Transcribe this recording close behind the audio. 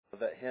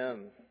That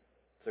hymn.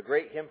 It's a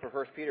great hymn for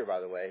 1 Peter, by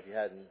the way. If you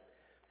hadn't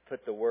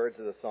put the words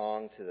of the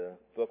song to the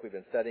book we've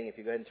been studying, if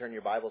you go ahead and turn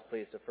your Bibles,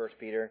 please, to 1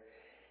 Peter.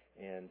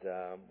 And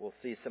we'll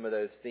see some of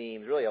those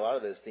themes, really a lot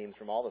of those themes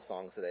from all the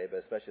songs today, but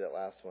especially that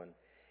last one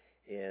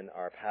in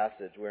our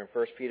passage. We're in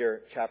 1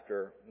 Peter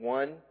chapter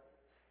 1. If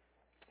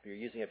you're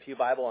using a Pew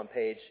Bible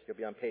you'll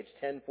be on page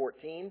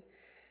 1014,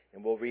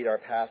 and we'll read our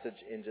passage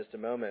in just a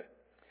moment.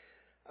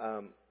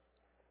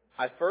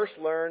 I first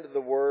learned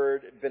the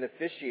word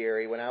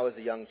beneficiary when I was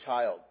a young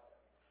child.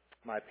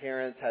 My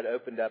parents had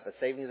opened up a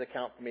savings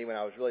account for me when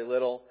I was really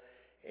little,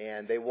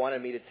 and they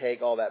wanted me to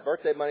take all that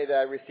birthday money that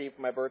I received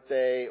for my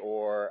birthday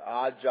or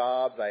odd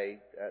jobs.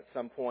 At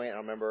some point, I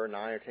remember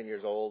 9 or 10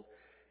 years old,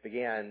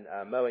 began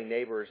mowing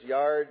neighbors'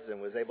 yards and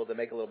was able to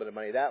make a little bit of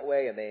money that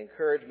way, and they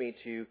encouraged me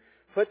to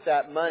put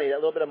that money, that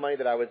little bit of money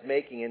that I was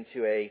making,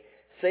 into a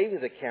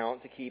savings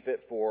account to keep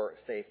it for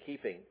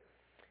safekeeping.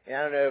 And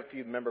I don't know if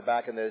you remember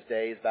back in those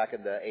days, back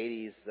in the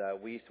 80s, there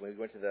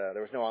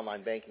was no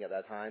online banking at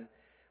that time.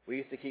 We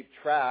used to keep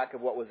track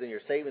of what was in your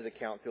savings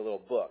account through a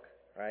little book,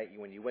 right?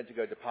 When you went to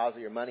go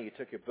deposit your money, you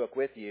took your book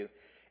with you,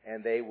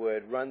 and they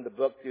would run the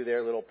book through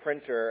their little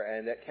printer,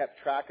 and that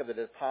kept track of the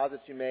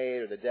deposits you made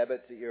or the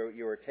debits that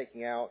you were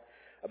taking out.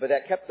 But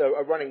that kept a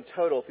running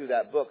total through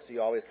that book, so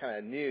you always kind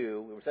of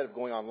knew, instead of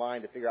going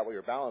online to figure out what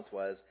your balance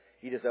was,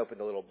 you just opened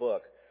the little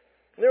book.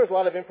 There was a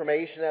lot of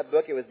information in that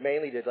book. It was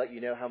mainly to let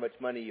you know how much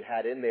money you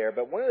had in there.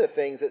 But one of the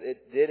things that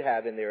it did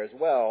have in there as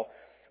well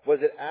was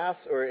it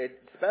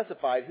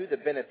specified who the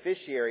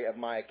beneficiary of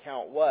my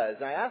account was.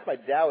 And I asked my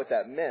dad what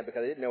that meant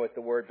because I didn't know what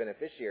the word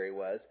beneficiary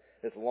was,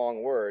 this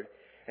long word.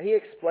 And he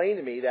explained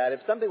to me that if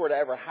something were to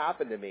ever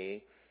happen to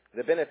me,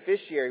 the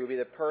beneficiary would be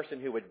the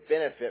person who would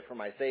benefit from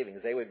my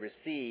savings. They would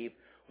receive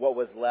what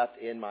was left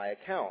in my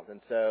account. And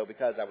so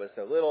because I was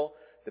so little,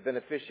 the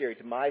beneficiary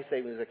to my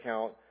savings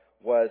account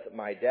was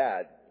my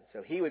dad.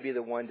 So he would be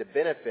the one to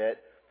benefit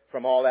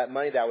from all that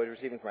money that I was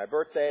receiving for my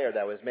birthday or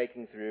that I was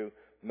making through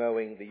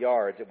mowing the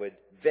yards. It would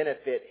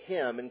benefit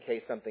him in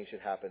case something should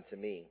happen to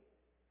me.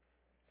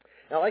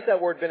 Now, I like that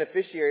word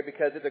beneficiary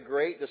because it's a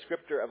great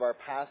descriptor of our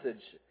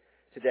passage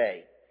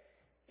today.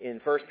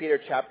 In 1 Peter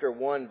chapter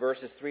 1,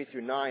 verses 3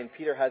 through 9,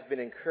 Peter has been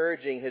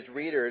encouraging his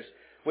readers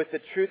with the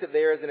truth that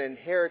there is an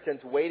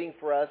inheritance waiting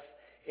for us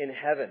in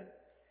heaven.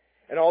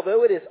 And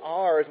although it is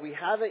ours, we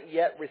haven't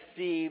yet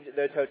received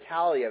the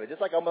totality of it.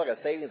 Just almost like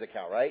a savings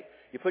account, right?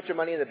 You put your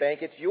money in the bank,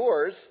 it's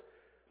yours,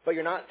 but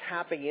you're not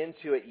tapping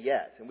into it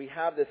yet. And we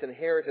have this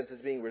inheritance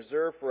that's being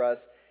reserved for us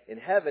in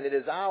heaven. It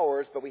is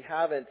ours, but we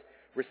haven't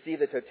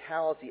received the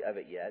totality of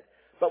it yet.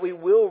 But we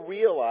will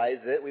realize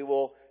it. We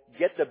will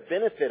get the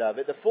benefit of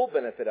it, the full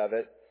benefit of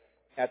it,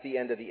 at the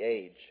end of the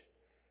age.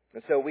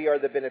 And so we are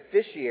the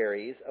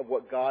beneficiaries of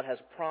what God has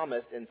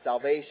promised in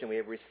salvation. We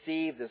have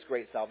received this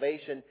great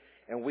salvation,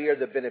 and we are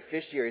the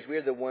beneficiaries. We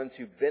are the ones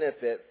who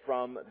benefit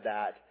from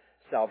that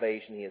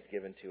salvation He has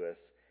given to us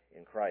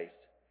in Christ.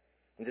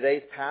 In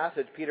today's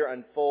passage, Peter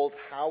unfolds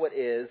how it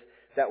is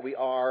that we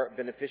are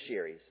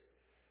beneficiaries.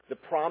 The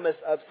promise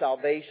of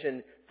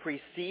salvation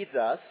precedes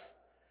us,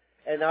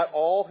 and not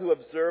all who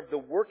observe the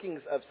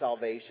workings of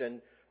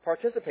salvation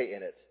participate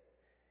in it.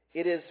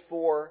 It is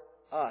for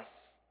us,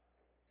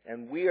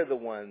 and we are the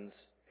ones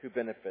who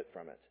benefit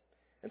from it.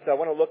 And so I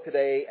want to look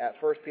today at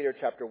 1 Peter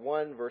chapter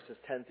 1, verses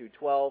 10 through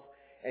 12,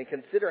 and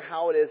consider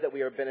how it is that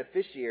we are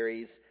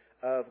beneficiaries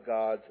of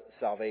God's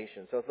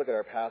salvation. So let's look at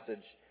our passage,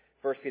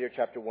 1 Peter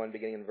chapter 1,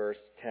 beginning in verse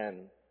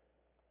 10.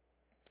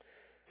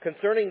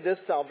 Concerning this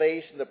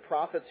salvation, the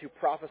prophets who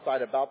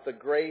prophesied about the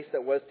grace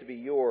that was to be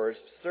yours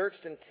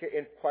searched and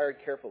inquired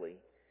carefully,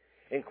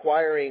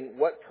 inquiring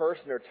what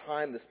person or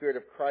time the Spirit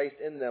of Christ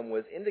in them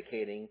was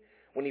indicating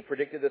when He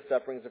predicted the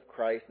sufferings of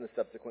Christ and the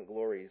subsequent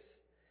glories.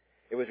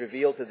 It was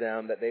revealed to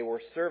them that they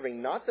were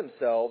serving not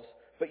themselves,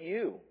 but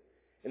you,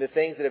 in the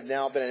things that have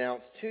now been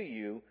announced to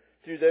you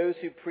through those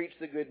who preach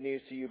the good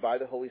news to you by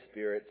the Holy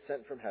Spirit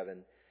sent from heaven,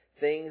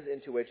 things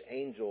into which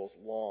angels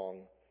long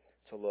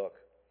to look.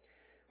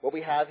 What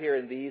we have here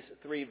in these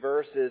 3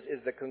 verses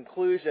is the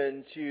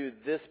conclusion to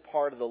this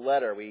part of the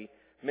letter. We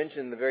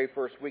mentioned in the very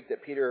first week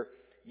that Peter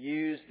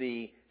used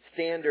the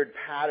standard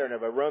pattern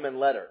of a Roman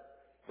letter.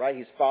 Right?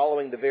 He's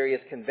following the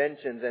various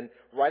conventions, and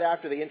right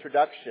after the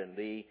introduction,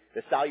 the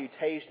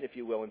salutation, if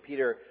you will, when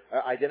Peter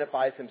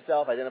identifies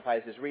himself,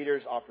 identifies his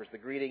readers, offers the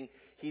greeting,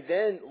 he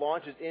then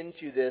launches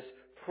into this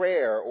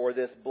prayer or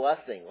this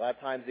blessing. A lot of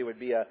times it would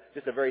be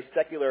just a very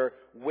secular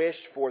wish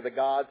for the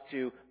gods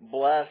to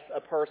bless a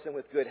person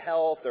with good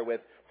health or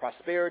with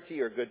prosperity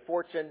or good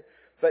fortune.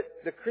 But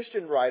the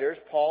Christian writers,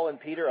 Paul and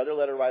Peter, other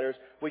letter writers,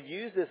 would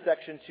use this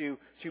section to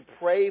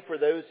pray for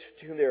those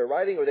to whom they were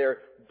writing, or they're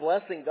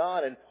blessing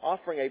God and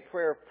offering a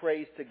prayer of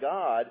praise to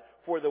God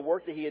for the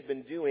work that He had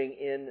been doing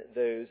in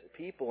those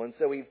people. And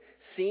so we've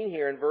seen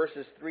here in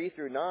verses 3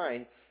 through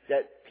 9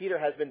 that Peter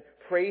has been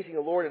praising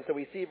the Lord. And so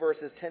we see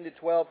verses 10 to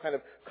 12 kind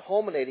of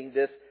culminating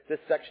this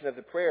section of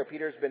the prayer.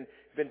 Peter's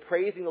been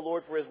praising the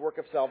Lord for His work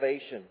of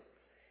salvation.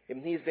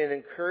 And he's been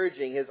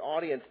encouraging his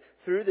audience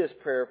through this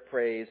prayer of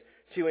praise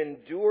to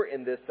endure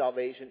in this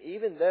salvation,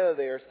 even though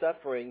they are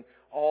suffering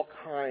all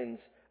kinds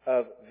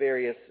of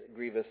various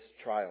grievous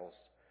trials.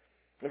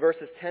 In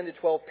verses 10 to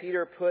 12,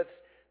 Peter puts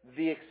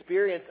the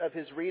experience of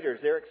his readers,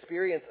 their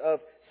experience of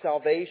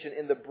salvation,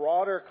 in the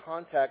broader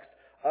context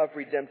of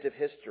redemptive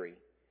history.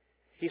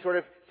 He sort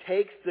of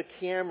takes the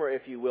camera,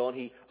 if you will, and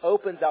he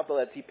opens out the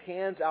lens. He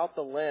pans out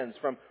the lens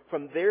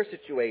from their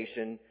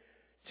situation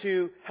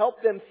to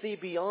help them see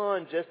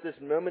beyond just this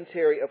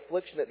momentary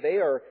affliction that they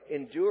are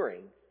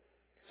enduring,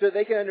 so that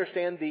they can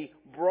understand the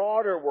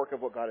broader work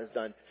of what God has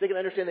done. So they can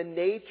understand the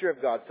nature of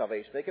God's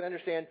salvation. They can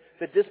understand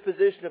the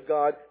disposition of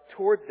God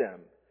toward them.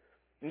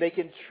 And they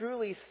can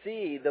truly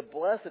see the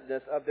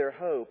blessedness of their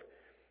hope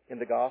in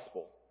the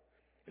gospel.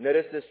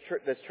 Notice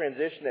this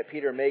transition that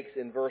Peter makes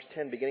in verse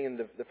 10, beginning in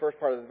the first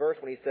part of the verse,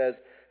 when he says,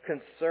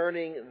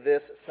 concerning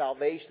this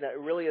salvation. That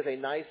really is a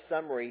nice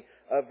summary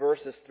of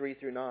verses 3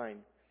 through 9.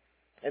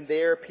 And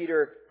there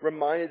Peter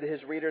reminded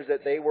his readers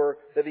that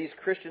these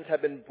Christians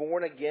have been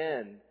born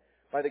again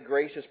by the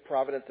gracious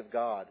providence of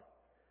God.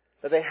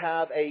 That they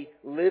have a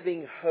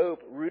living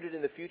hope rooted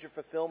in the future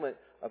fulfillment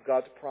of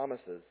God's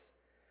promises.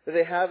 That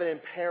they have an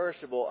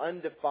imperishable,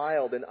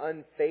 undefiled, and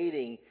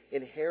unfading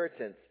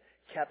inheritance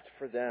kept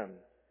for them.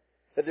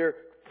 That they're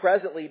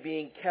presently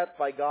being kept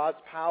by God's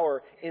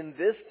power in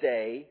this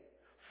day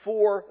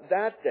for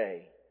that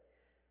day.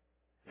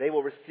 They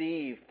will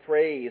receive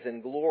praise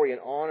and glory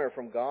and honor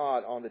from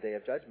God on the day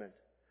of judgment.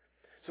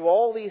 So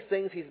all these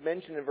things he's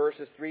mentioned in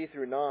verses 3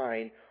 through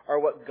 9 are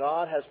what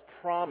God has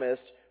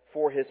promised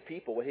for his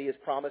people, what he has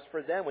promised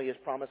for them, what he has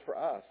promised for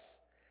us.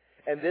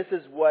 And this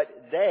is what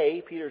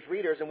they, Peter's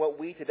readers, and what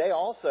we today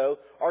also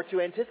are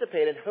to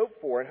anticipate and hope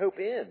for and hope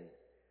in.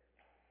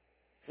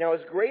 Now,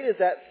 as great as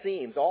that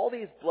seems, all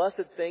these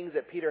blessed things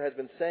that Peter has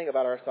been saying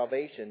about our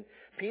salvation,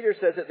 Peter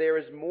says that there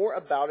is more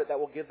about it that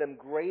will give them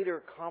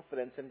greater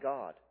confidence in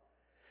God.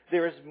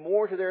 There is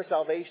more to their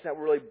salvation that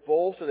will really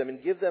bolster them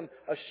and give them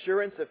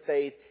assurance of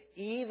faith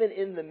even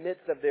in the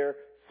midst of their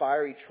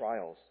fiery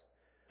trials.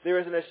 There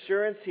is an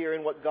assurance here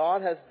in what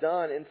God has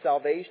done in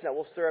salvation that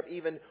will stir up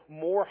even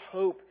more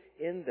hope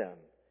in them.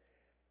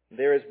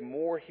 There is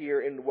more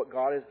here in what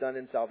God has done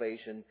in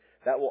salvation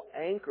that will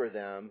anchor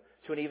them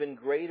to an even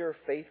greater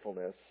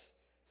faithfulness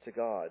to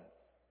God.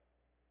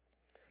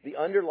 The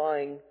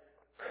underlying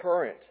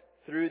current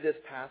through this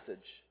passage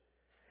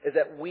is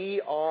that we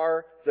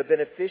are the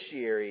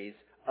beneficiaries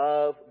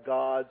of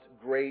God's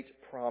great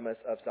promise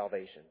of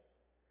salvation.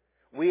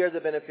 We are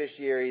the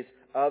beneficiaries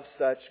of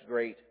such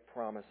great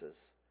promises.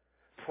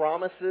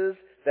 Promises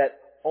that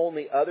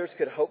only others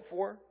could hope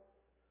for.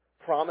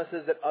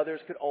 Promises that others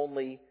could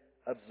only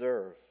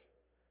observe.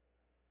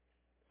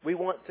 We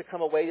want to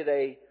come away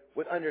today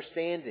with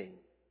understanding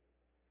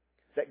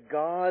that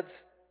God's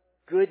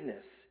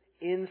goodness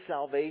in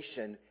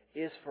salvation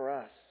is for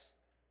us.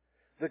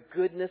 The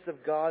goodness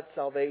of God's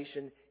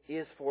salvation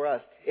is for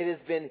us. It has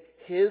been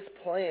his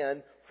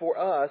plan for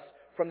us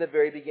from the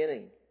very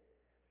beginning.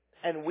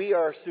 And we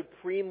are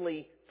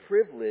supremely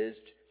privileged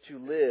to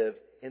live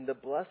in the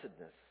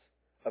blessedness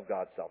of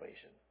God's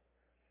salvation.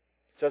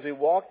 So as we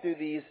walk through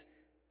these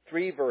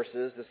 3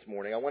 verses this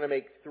morning, I want to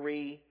make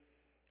 3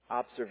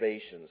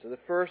 observations. So the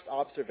first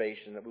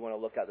observation that we want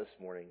to look at this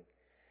morning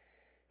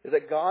is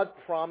that God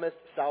promised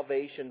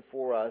salvation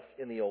for us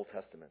in the Old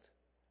Testament.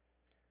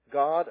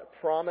 God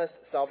promised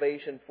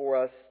salvation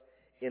for us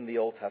in the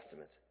Old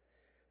Testament.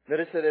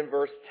 Notice that in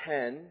verse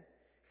 10,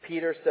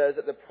 Peter says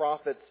that the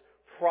prophets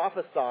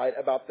prophesied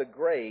about the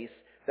grace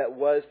that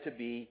was to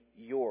be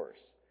yours.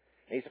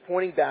 And he's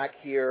pointing back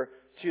here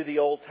to the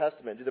Old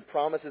Testament, to the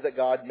promises that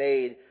God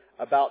made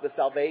about the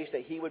salvation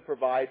that he would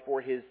provide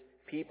for his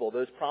people,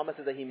 those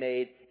promises that he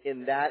made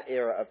in that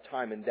era of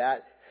time, in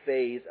that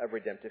phase of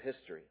redemptive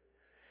history.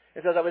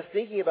 And so as I was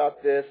thinking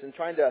about this and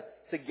trying to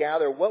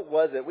gather what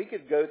was it, we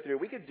could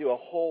do a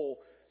whole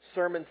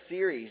sermon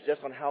series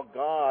just on how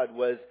God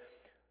was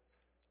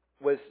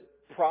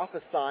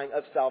prophesying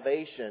of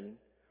salvation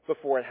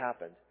before it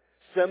happened.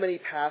 So many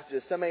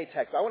passages, so many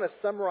texts. I want to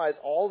summarize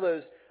all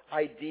those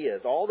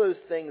ideas, all those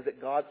things that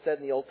God said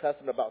in the Old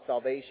Testament about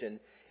salvation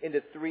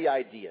into 3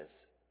 ideas.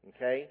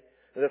 Okay?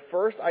 The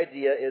first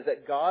idea is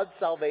that God's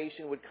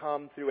salvation would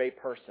come through a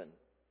person.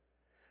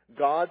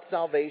 God's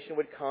salvation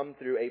would come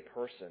through a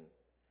person.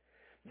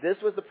 This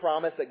was the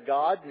promise that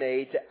God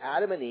made to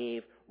Adam and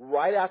Eve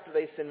right after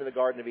they sinned in the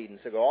Garden of Eden.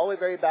 So go all the way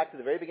very back to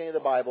the very beginning of the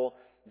Bible,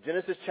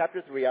 Genesis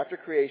chapter 3, after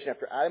creation,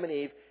 after Adam and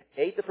Eve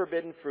ate the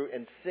forbidden fruit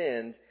and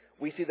sinned,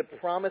 we see the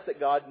promise that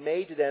God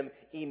made to them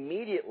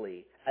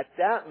immediately, at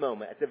that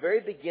moment, at the very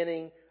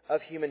beginning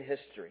of human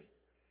history.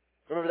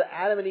 Remember that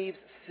Adam and Eve's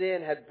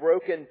sin had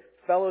broken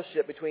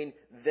fellowship between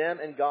them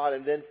and God,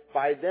 and then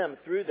by them,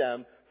 through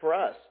them, for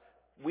us.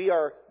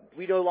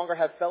 We no longer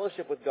have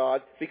fellowship with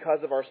God because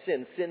of our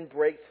sin. Sin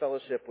breaks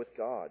fellowship with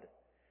God.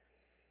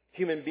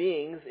 Human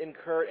beings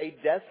incur a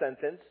death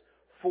sentence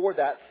for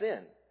that sin.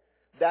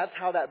 That's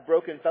how that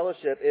broken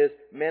fellowship is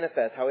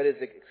manifest, how it is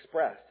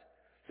expressed.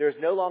 There's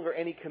no longer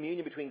any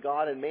communion between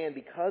God and man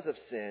because of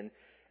sin,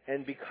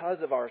 and because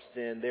of our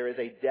sin, there is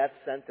a death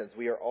sentence.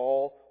 We are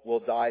all will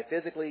die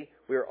physically.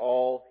 We are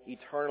all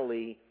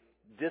eternally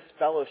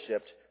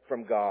disfellowshipped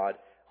from God,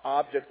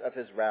 objects of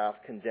His wrath,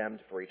 condemned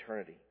for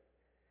eternity.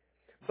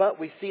 But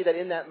we see that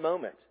in that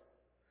moment,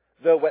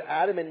 though what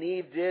Adam and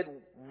Eve did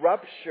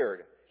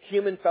ruptured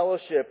human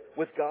fellowship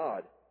with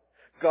God,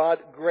 God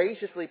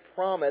graciously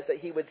promised that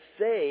He would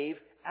save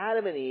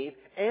Adam and Eve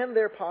and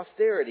their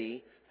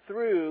posterity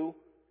through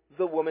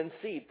the woman's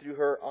seed, through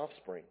her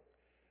offspring.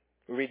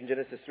 We read in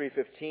Genesis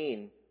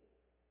 3:15,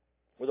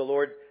 where the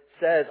Lord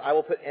says, I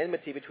will put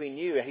enmity between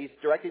you. And He's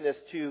directing this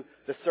to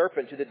the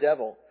serpent, to the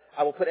devil.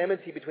 I will put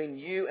enmity between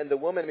you and the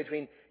woman,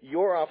 between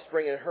your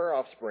offspring and her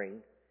offspring.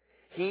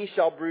 He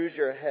shall bruise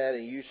your head,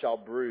 and you shall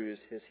bruise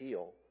his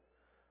heel.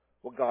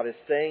 What God is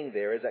saying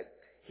there is that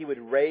He would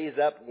raise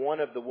up one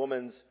of the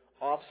woman's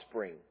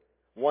offspring,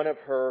 one of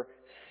her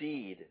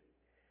seed.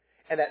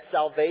 And that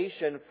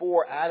salvation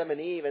for Adam and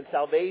Eve and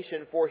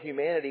salvation for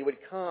humanity would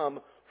come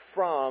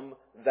from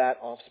that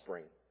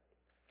offspring.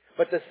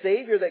 But the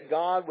Savior that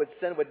God would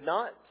send would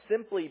not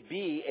simply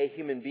be a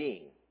human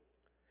being.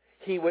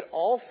 He would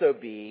also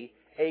be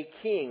a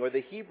king, or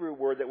the Hebrew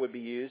word that would be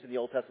used in the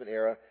Old Testament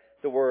era,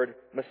 the word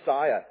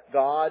Messiah.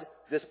 God,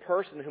 this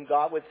person whom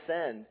God would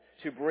send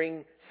to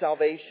bring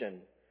salvation,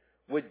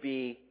 would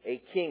be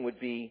a king, would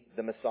be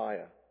the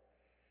Messiah.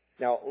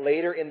 Now,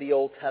 later in the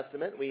Old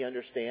Testament, we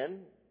understand,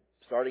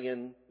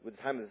 starting with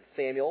the time of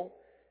Samuel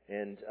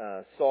and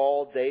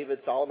Saul, David,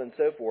 Solomon, and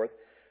so forth,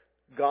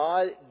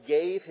 God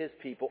gave His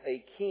people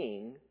a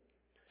king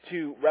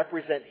to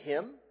represent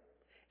Him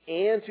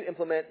and to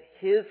implement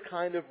His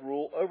kind of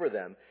rule over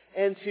them.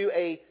 And to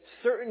a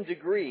certain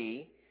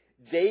degree,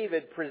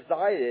 David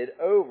presided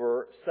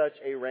over such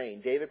a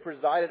reign. David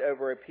presided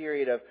over a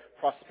period of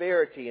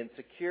prosperity and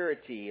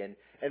security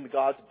and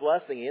God's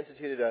blessing. He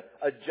instituted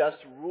a just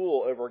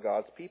rule over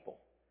God's people.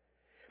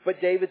 But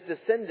David's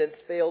descendants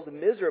failed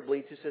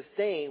miserably to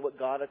sustain what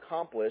God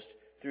accomplished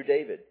through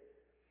David.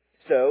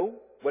 So,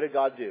 what did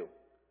God do?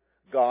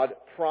 God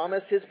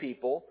promised His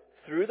people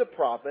through the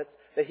prophets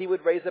that He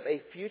would raise up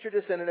a future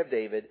descendant of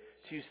David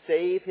to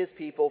save His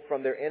people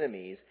from their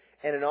enemies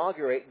and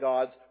inaugurate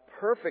God's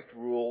perfect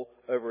rule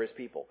over His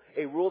people.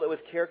 A rule that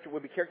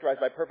would be characterized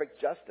by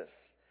perfect justice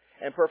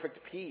and perfect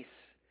peace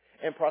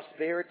and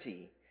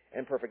prosperity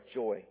and perfect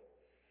joy.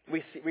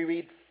 We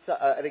read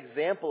an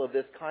example of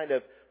this kind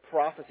of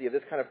prophecy, of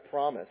this kind of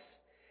promise,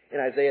 in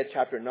Isaiah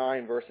chapter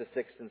 9, verses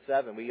 6 and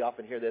 7. We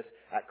often hear this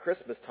at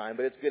Christmas time,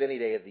 but it's good any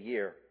day of the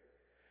year.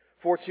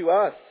 For to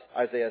us,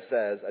 Isaiah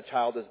says, a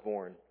child is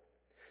born.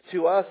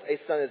 To us a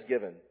son is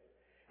given.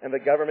 And the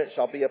government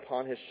shall be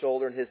upon His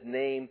shoulder, and His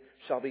name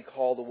shall be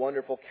called the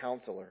Wonderful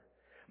Counselor,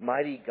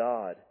 Mighty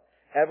God,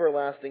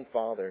 Everlasting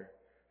Father,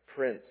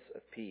 Prince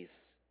of Peace.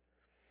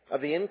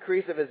 Of the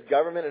increase of His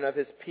government and of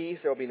His peace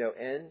there will be no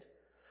end.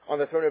 On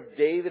the throne of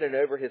David and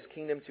over His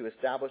kingdom, to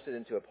establish it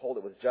and to uphold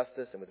it with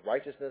justice and with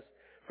righteousness,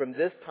 from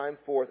this time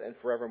forth and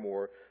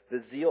forevermore.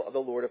 The zeal of the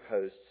Lord of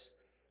hosts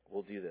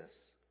will do this.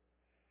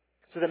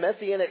 So the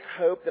messianic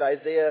hope that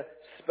Isaiah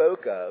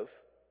spoke of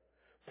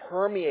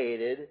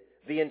permeated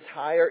the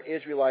entire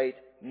Israelite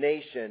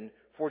nation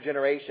for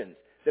generations.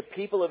 The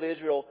people of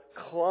Israel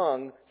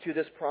clung to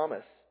this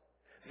promise.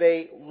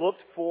 They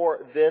looked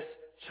for this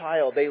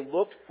child. They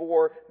looked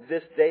for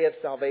this day of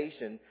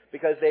salvation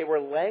because they were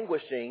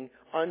languishing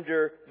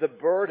under the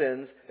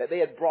burdens that they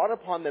had brought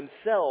upon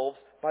themselves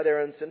by their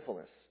own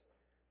sinfulness.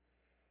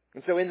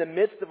 And so in the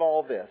midst of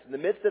all this, in the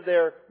midst of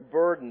their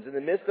burdens, in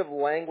the midst of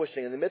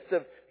languishing, in the midst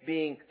of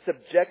being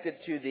subjected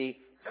to the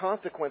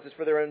consequences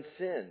for their own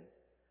sin,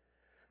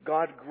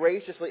 God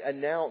graciously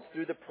announced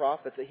through the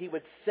prophets that He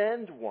would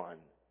send one,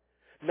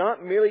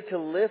 not merely to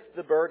lift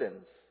the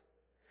burdens,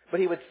 but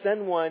He would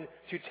send one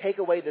to take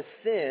away the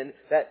sin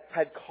that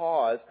had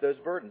caused those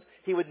burdens.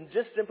 He wouldn't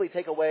just simply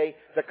take away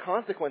the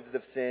consequences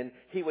of sin,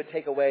 He would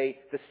take away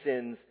the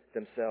sins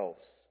themselves.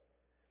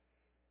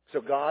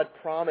 So God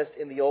promised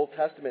in the Old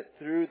Testament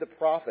through the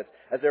prophets,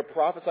 as they're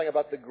prophesying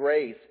about the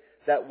grace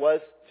that was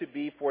to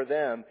be for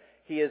them,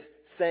 He is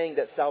saying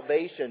that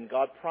salvation,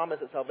 God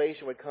promised that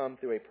salvation would come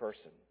through a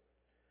person.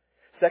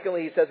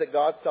 Secondly, He says that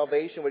God's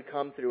salvation would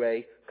come through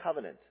a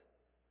covenant.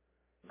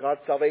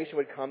 God's salvation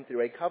would come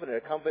through a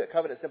covenant. A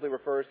covenant simply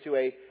refers to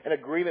an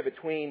agreement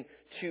between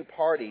two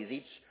parties,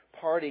 each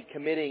party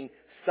committing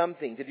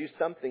something, to do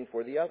something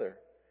for the other.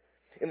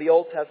 In the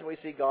Old Testament, we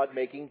see God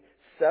making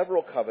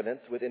several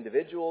covenants with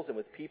individuals and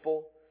with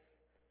people,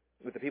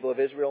 with the people of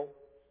Israel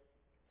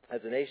as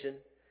a nation.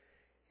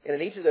 And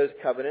in each of those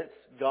covenants,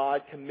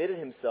 God committed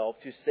Himself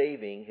to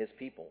saving His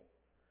people.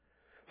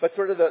 But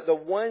sort of the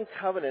one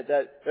covenant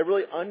that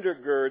really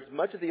undergirds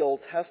much of the Old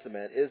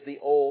Testament is the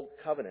Old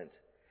Covenant.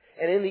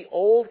 And in the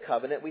Old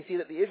Covenant, we see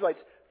that the Israelites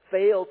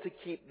failed to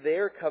keep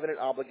their covenant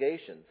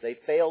obligations. They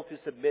failed to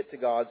submit to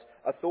God's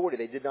authority.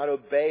 They did not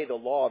obey the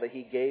law that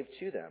He gave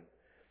to them.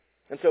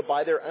 And so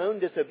by their own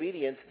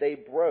disobedience, they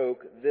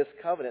broke this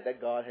covenant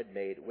that God had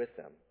made with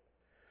them.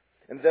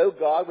 And though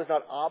God was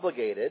not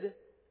obligated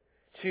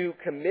to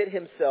commit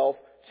Himself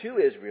to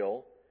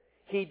Israel,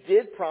 He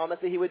did promise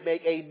that He would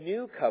make a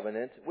new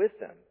covenant with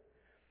them.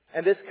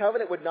 And this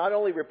covenant would not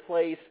only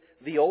replace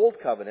the old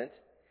covenant,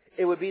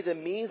 it would be the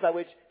means by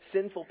which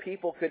sinful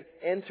people could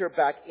enter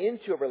back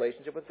into a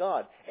relationship with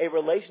God. A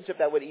relationship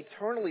that would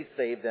eternally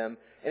save them,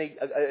 and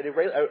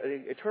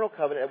an eternal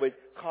covenant that would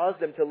cause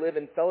them to live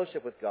in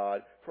fellowship with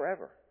God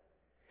forever.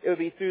 It would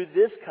be through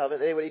this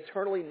covenant that they would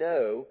eternally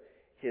know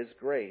His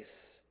grace.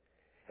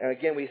 And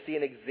again, we see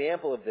an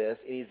example of this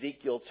in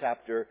Ezekiel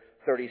chapter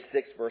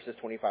 36, verses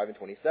 25 and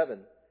 27,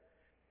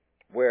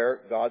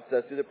 where God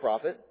says through the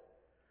prophet,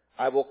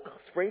 I will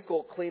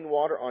sprinkle clean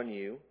water on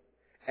you,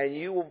 and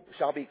you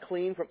shall be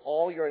clean from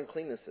all your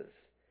uncleannesses,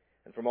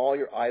 and from all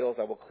your idols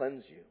I will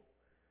cleanse you.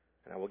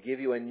 And I will give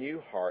you a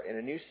new heart, and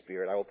a new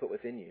spirit I will put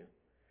within you.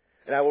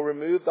 And I will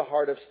remove the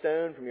heart of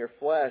stone from your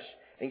flesh,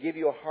 and give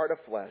you a heart of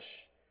flesh.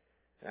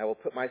 And I will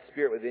put my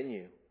spirit within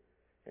you,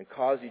 and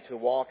cause you to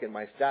walk in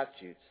my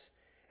statutes,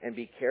 and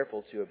be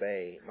careful to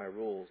obey my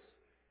rules.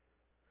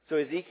 So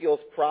Ezekiel's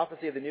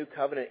prophecy of the new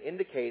covenant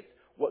indicates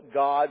what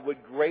God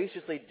would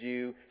graciously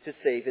do to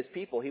save His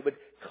people. He would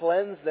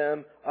cleanse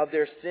them of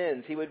their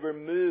sins. He would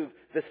remove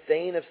the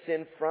stain of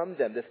sin from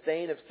them, the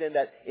stain of sin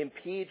that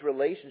impedes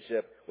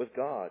relationship with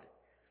God.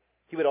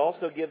 He would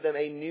also give them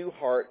a new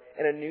heart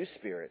and a new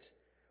spirit.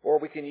 Or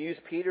we can use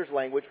Peter's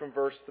language from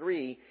verse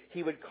 3,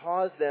 He would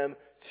cause them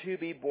to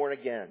be born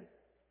again.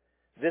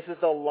 This is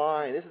the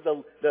line, this is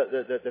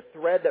the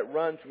thread that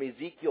runs from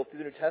Ezekiel through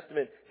the New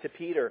Testament to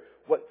Peter.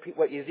 What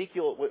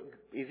Ezekiel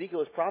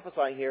is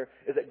prophesying here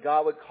is that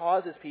God would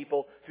cause His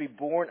people to be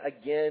born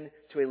again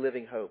to a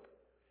living hope.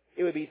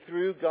 It would be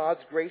through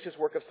God's gracious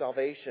work of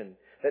salvation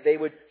that they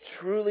would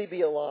truly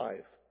be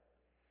alive,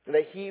 and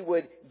that He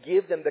would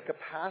give them the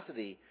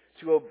capacity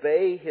to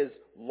obey His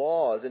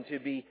laws and to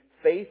be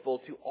faithful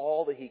to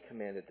all that He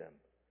commanded them.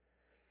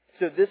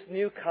 So this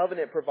new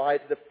covenant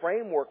provides the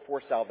framework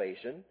for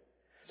salvation,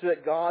 so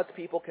that God's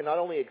people can not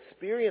only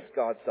experience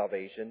God's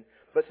salvation,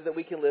 but so that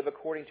we can live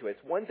according to it.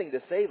 It's one thing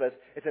to save us,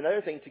 it's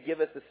another thing to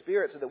give us the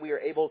Spirit so that we are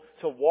able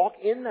to walk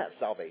in that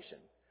salvation.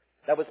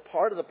 That was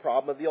part of the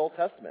problem of the Old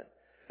Testament,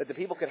 that the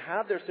people could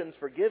have their sins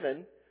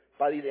forgiven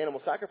by these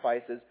animal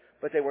sacrifices,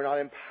 but they were not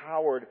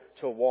empowered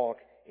to walk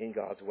in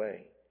God's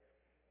way.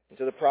 And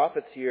so the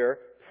prophets here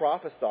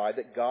prophesied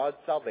that God's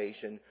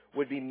salvation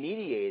would be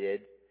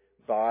mediated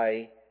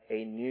by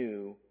a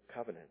new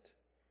covenant.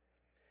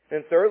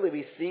 And thirdly,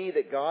 we see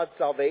that God's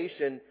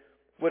salvation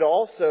would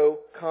also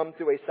come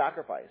through a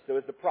sacrifice. So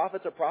as the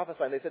prophets are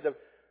prophesying, they said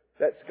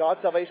that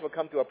God's salvation would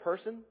come through a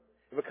person,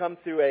 it would come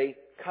through a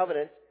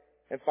covenant,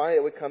 and finally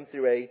it would come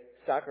through a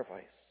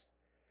sacrifice.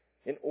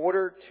 In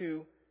order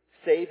to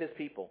save His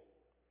people,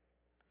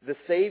 the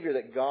Savior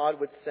that God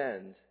would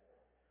send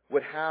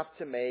would have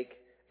to make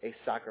a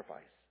sacrifice.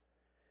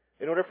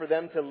 In order for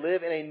them to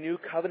live in a new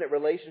covenant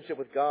relationship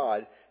with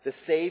God, the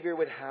Savior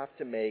would have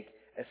to make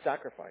a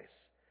sacrifice.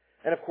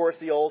 And of course,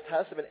 the Old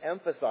Testament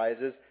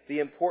emphasizes the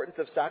importance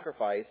of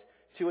sacrifice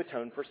to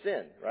atone for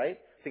sin, right?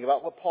 Think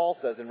about what Paul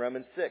says in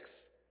Romans 6,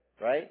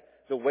 right?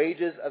 The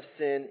wages of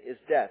sin is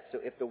death. So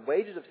if the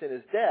wages of sin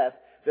is death,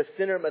 the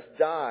sinner must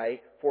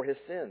die for his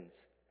sins.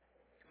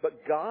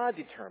 But God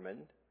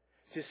determined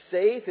to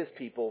save His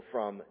people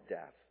from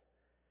death.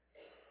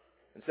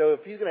 And so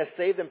if He's going to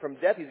save them from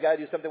death, He's got to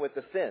do something with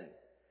the sin.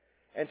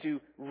 And to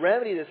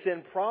remedy the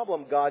sin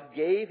problem, God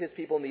gave His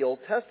people in the Old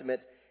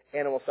Testament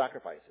animal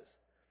sacrifices.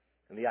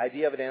 And the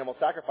idea of an animal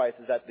sacrifice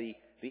is that the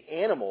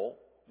animal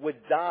would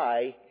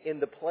die in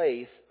the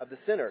place of the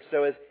sinner.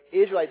 So as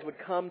Israelites would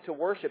come to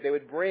worship, they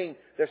would bring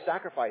their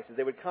sacrifices.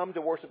 They would come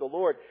to worship the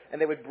Lord, and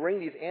they would bring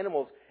these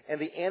animals,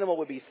 and the animal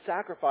would be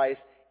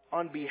sacrificed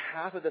on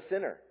behalf of the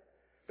sinner.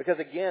 Because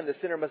again, the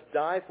sinner must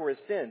die for his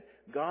sin.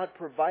 God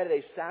provided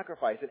a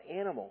sacrifice, an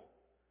animal,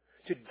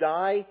 to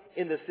die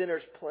in the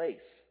sinner's place,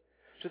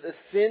 so that the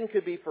sin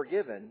could be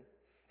forgiven,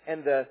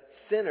 and the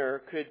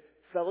sinner could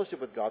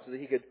fellowship with God so that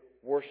he could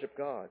worship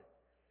God.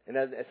 And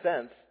in a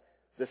sense,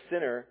 the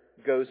sinner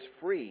goes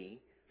free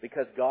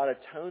because God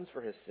atones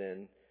for his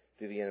sin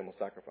through the animal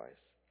sacrifice.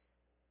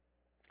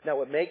 Now,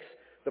 what makes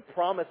the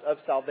promise of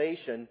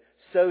salvation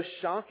so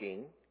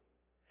shocking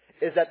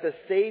is that the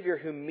Savior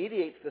who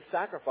mediates the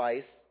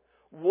sacrifice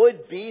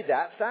would be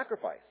that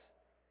sacrifice.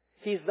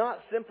 He's not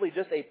simply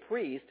just a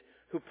priest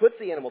who puts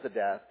the animal to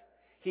death.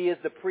 He is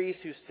the priest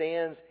who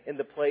stands in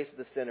the place of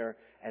the sinner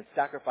and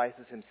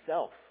sacrifices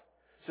himself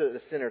so that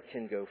the sinner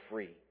can go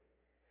free.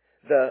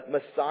 The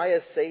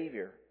Messiah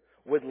Savior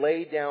would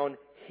lay down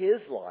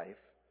His life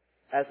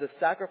as a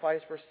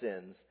sacrifice for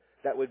sins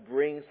that would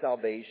bring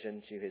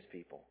salvation to His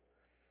people.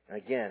 And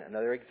again,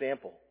 another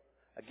example.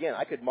 Again,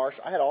 I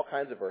had all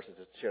kinds of verses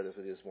to share this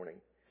with you this morning.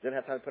 Didn't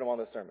have time to put them on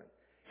the sermon.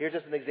 Here's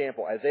just an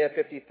example. Isaiah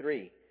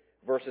 53,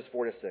 verses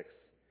 4 to 6.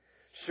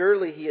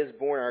 Surely He has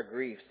borne our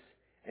griefs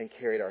and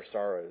carried our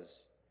sorrows.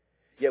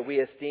 Yet we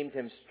esteemed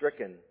Him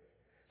stricken,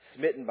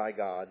 smitten by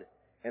God,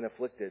 and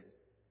afflicted.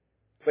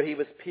 But He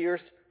was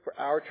pierced for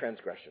our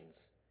transgressions.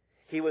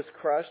 He was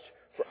crushed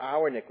for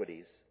our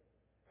iniquities.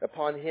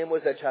 Upon Him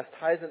was a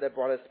chastisement that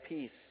brought us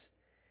peace,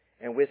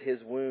 and with His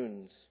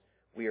wounds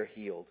we are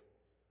healed.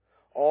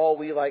 All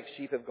we like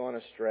sheep have gone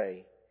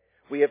astray.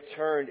 We have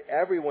turned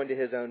everyone to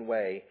his own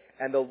way,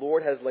 and the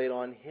Lord has laid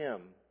on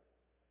him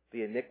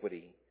the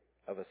iniquity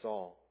of us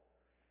all.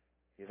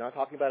 He's not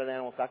talking about an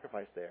animal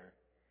sacrifice there.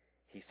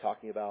 He's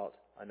talking about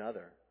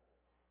another.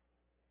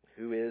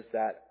 Who is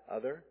that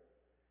other?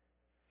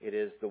 It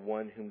is the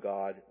one whom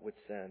God would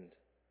send.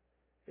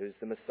 It is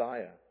the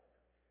Messiah.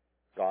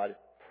 God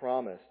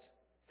promised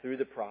through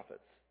the prophets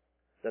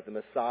that the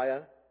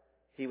Messiah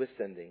he was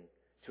sending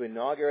to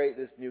inaugurate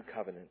this new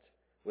covenant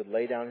would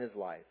lay down his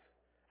life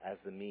as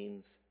the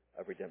means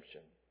of redemption.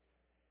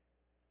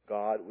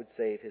 God would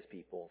save his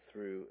people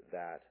through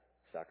that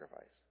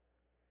sacrifice.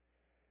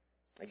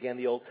 Again,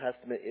 the Old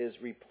Testament is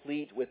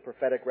replete with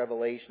prophetic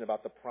revelation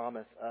about the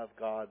promise of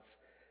God's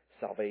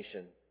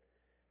salvation.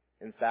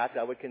 In fact,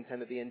 I would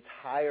contend that the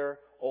entire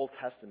Old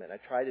Testament, I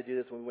tried to do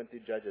this when we went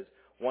through Judges,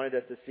 wanted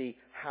us to see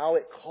how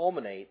it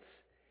culminates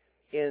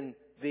in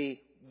the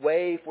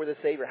way for the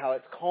Savior, how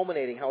it's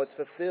culminating, how it's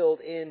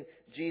fulfilled in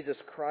Jesus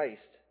Christ.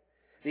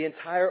 The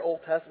entire Old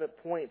Testament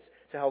points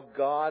to how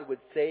God would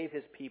save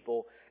his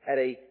people at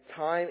a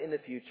time in the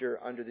future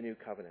under the new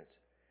covenant.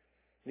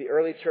 The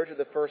early church of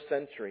the first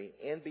century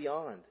and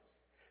beyond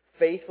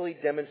faithfully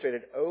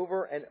demonstrated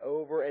over and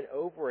over and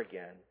over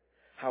again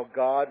how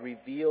God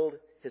revealed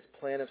his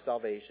plan of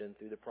salvation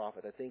through the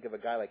prophet. I think of a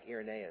guy like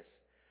Irenaeus,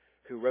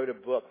 who wrote a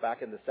book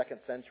back in the 2nd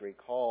century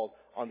called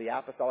On the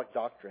Apostolic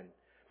Doctrine,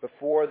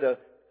 before the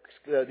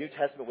New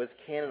Testament was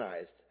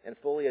canonized and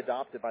fully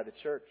adopted by the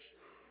church.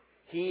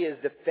 He is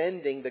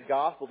defending the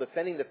gospel,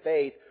 defending the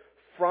faith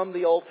from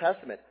the Old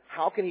Testament.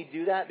 How can he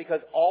do that?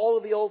 Because all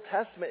of the Old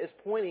Testament is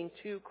pointing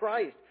to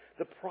Christ.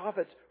 The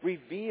prophets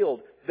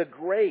revealed the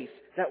grace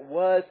that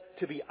was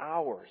to be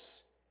ours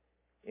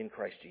in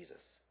Christ Jesus.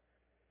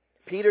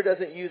 Peter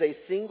doesn't use a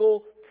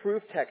single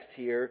proof text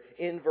here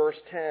in verse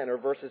 10 or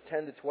verses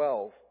 10 to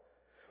 12.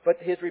 But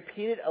his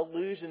repeated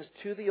allusions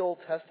to the Old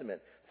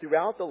Testament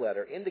throughout the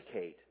letter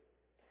indicate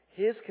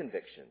his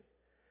conviction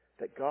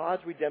that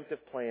God's redemptive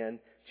plan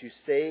to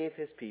save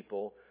his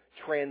people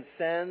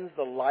transcends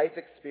the life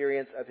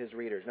experience of his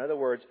readers. In other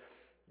words,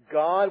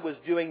 God was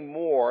doing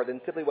more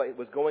than simply what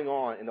was going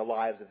on in the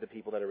lives of the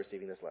people that are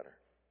receiving this letter.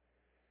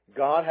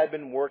 God had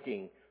been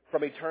working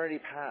from eternity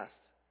past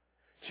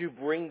to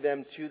bring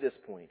them to this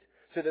point,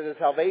 so that the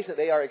salvation that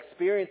they are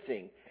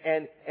experiencing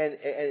and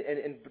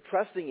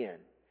trusting in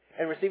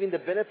and receiving the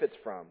benefits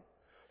from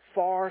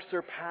far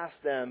surpass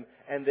them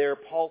and their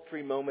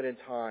paltry moment in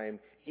time,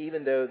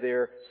 even though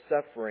they're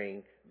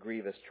suffering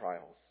grievous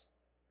trials.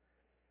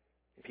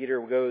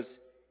 Peter goes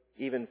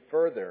even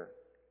further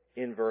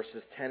in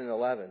verses 10 and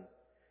 11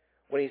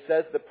 when he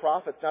says the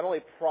prophets not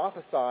only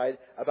prophesied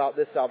about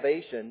this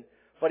salvation,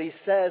 but he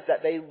says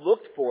that they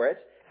looked for it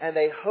and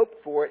they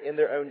hoped for it in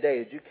their own day.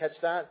 Did you catch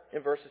that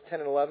in verses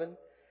 10 and 11?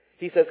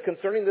 He says,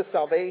 concerning this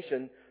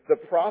salvation, the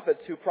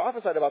prophets who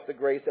prophesied about the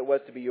grace that was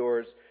to be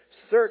yours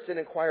searched and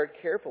inquired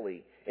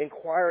carefully,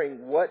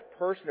 inquiring what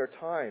person or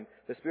time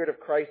the Spirit of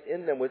Christ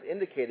in them was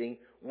indicating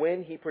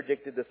when he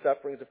predicted the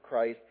sufferings of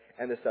Christ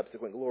and the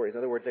subsequent glories. In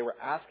other words, they were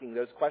asking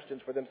those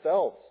questions for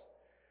themselves.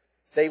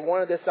 They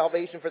wanted this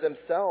salvation for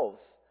themselves.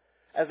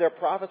 As they're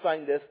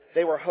prophesying this,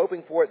 they were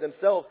hoping for it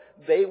themselves.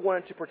 They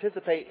wanted to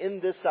participate in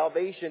this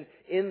salvation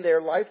in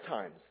their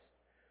lifetimes.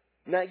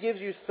 And that gives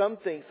you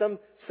something, some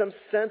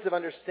sense of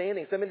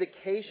understanding, some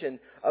indication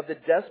of the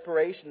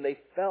desperation they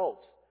felt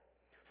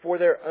for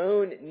their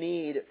own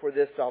need for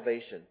this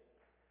salvation.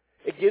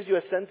 It gives you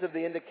a sense of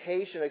the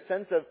indication, a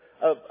sense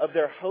of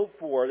their hope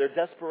for, their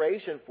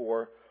desperation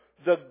for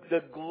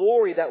the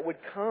glory that would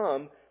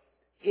come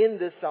in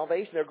this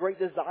salvation, their great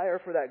desire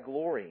for that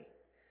glory.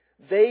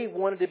 They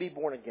wanted to be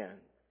born again.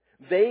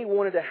 They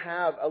wanted to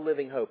have a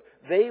living hope.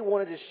 They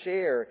wanted to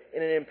share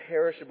in an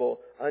imperishable,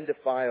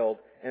 undefiled,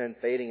 and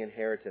unfading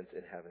inheritance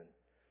in heaven.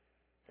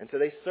 And so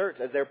they searched,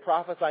 as they're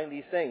prophesying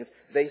these things,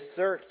 they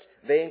searched,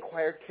 they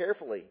inquired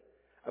carefully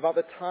about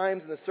the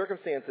times and the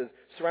circumstances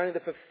surrounding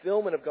the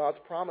fulfillment of God's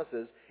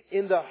promises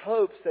in the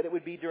hopes that it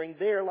would be during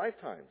their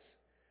lifetimes.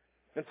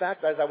 In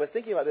fact, as I was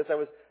thinking about this, I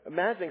was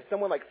imagining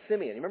someone like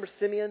Simeon. You remember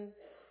Simeon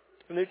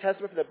from the New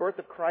Testament, from the birth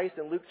of Christ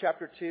in Luke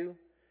chapter 2?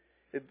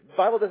 The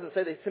Bible doesn't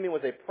say that Simeon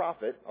was a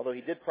prophet, although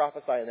he did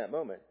prophesy in that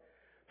moment.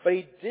 But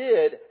he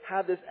did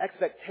have this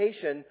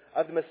expectation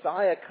of the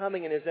Messiah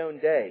coming in his own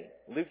day.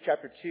 Luke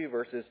chapter 2,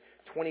 verses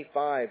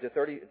 25 to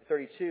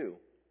 32.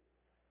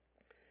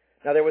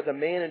 Now there was a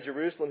man in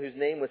Jerusalem whose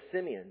name was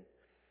Simeon.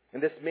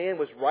 And this man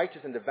was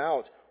righteous and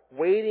devout,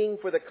 waiting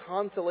for the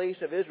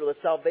consolation of Israel, the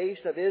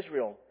salvation of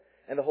Israel.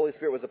 And the Holy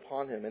Spirit was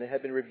upon him. And it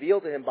had been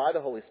revealed to him by the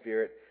Holy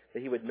Spirit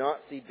that he would not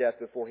see death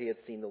before he had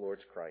seen the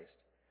Lord's Christ.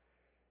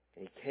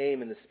 And he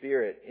came in the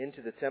Spirit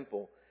into the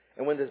temple.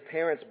 And when his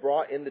parents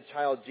brought in the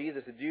child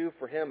Jesus to do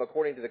for him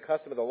according to the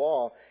custom of the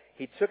law,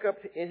 he took him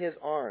up in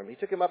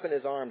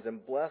his arms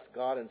and blessed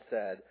God and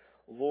said,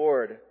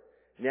 Lord,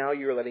 now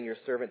you are letting your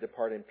servant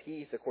depart in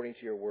peace according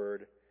to your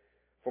word.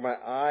 For my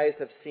eyes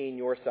have seen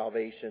your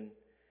salvation,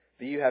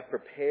 that you have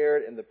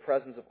prepared in the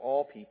presence of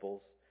all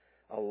peoples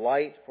a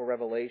light for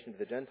revelation to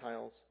the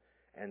Gentiles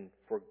and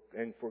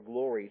for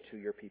glory to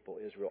your people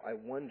Israel. I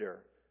wonder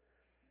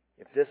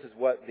if this is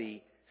what the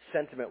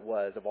sentiment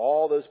was of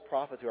all those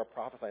prophets who are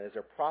prophesying, as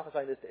they're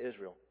prophesying this to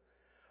Israel,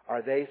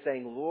 are they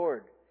saying,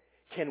 Lord,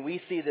 can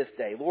we see this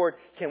day? Lord,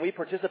 can we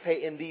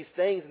participate in these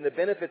things and the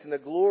benefits and the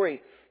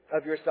glory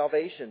of your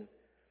salvation?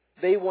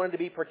 They wanted to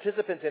be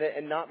participants in it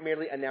and not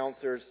merely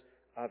announcers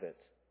of it.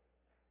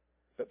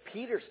 But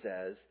Peter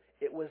says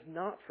it was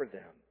not for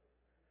them.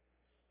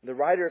 The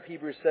writer of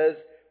Hebrews says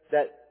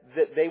that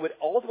they would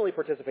ultimately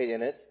participate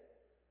in it,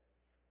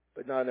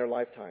 but not in their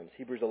lifetimes.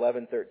 Hebrews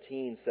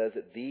 11:13 says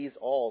that these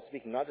all,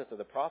 speaking not just of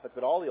the prophets,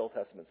 but all the Old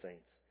Testament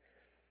saints,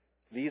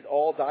 these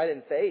all died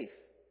in faith,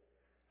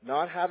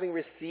 not having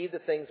received the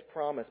things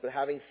promised, but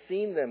having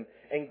seen them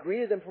and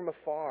greeted them from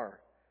afar,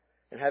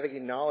 and having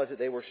acknowledged that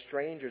they were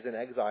strangers and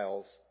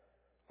exiles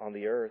on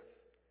the earth.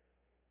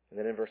 And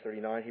then in verse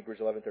 39, Hebrews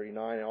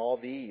 11:39, and all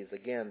these,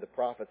 again, the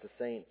prophets, the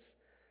saints,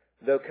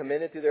 though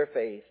commended through their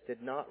faith,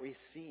 did not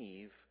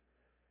receive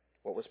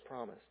what was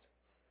promised.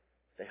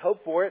 They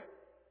hoped for it.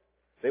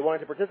 They wanted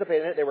to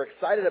participate in it. They were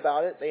excited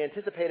about it. They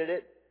anticipated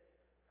it.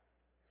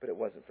 But it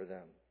wasn't for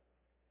them.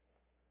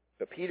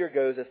 But Peter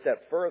goes a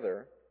step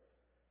further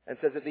and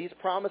says that these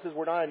promises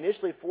were not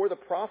initially for the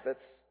prophets,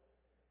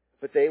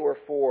 but they were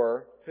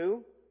for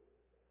who?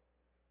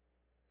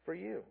 For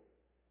you.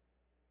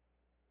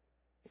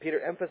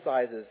 Peter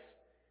emphasizes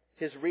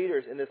his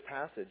readers in this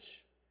passage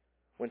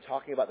when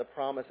talking about the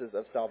promises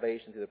of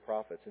salvation to the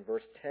prophets. In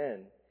verse 10,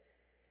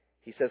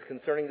 he says,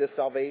 concerning this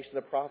salvation,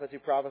 the prophets who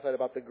prophesied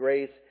about the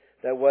grace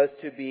that was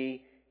to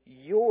be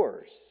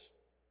yours,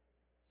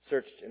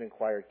 searched and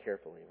inquired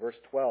carefully. Verse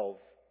 12,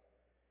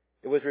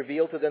 it was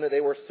revealed to them that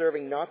they were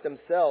serving not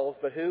themselves,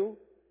 but who?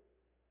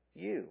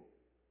 You.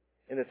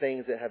 In the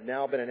things that have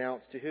now been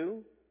announced to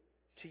who?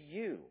 To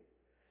you.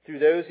 Through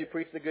those who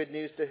preach the good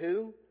news to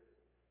who?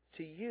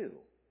 To you.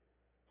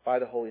 By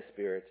the Holy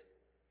Spirit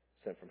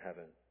sent from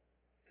heaven.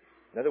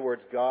 In other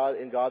words, God,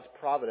 in God's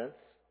providence,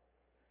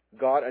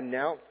 God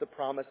announced the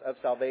promise of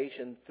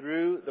salvation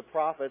through the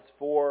prophets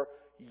for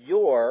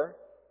your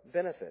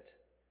benefit.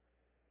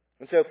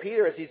 And so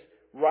Peter, as he's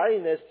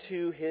writing this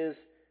to his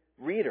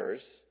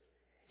readers,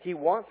 he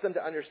wants them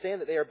to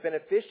understand that they are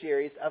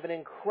beneficiaries of an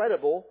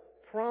incredible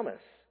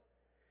promise.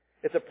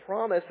 It's a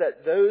promise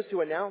that those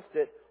who announced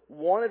it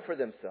wanted for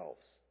themselves,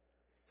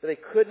 but they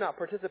could not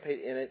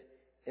participate in it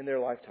in their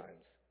lifetimes.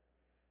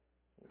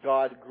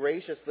 God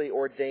graciously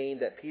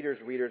ordained that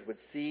Peter's readers would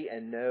see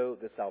and know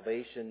the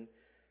salvation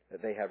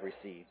that they have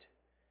received.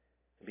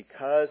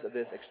 Because of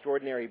this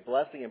extraordinary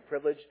blessing and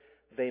privilege,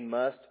 they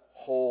must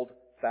hold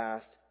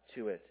fast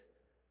to it.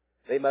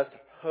 They must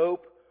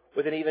hope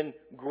with an even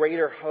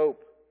greater hope.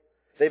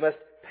 They must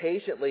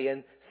patiently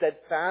and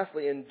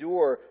steadfastly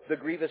endure the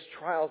grievous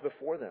trials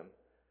before them.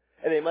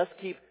 And they must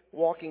keep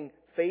walking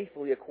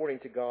faithfully according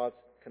to God's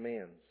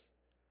commands.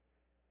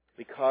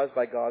 Because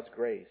by God's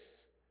grace,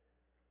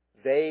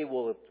 they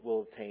will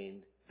obtain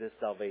this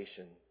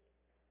salvation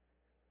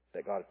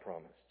that God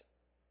promised.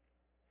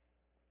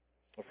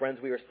 Well, friends,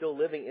 we are still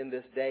living in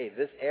this day.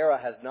 This era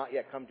has not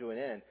yet come to an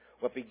end.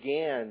 What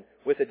began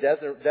with the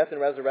death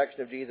and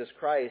resurrection of Jesus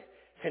Christ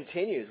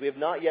continues. We have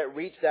not yet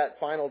reached that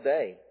final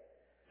day.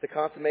 The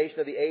consummation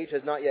of the age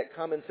has not yet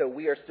come, and so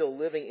we are still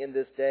living in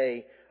this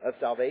day of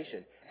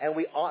salvation. And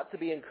we ought to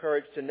be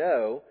encouraged to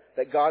know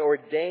that God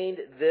ordained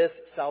this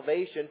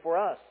salvation for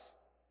us.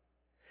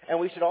 And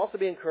we should also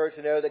be encouraged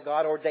to know that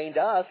God ordained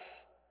us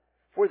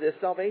for this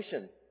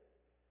salvation.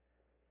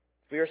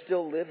 We are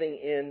still living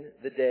in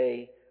the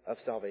day of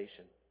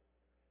salvation.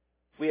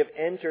 We have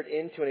entered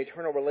into an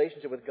eternal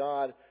relationship with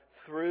God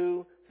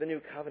through the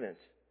new covenant.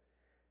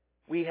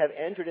 We have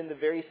entered in the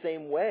very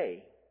same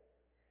way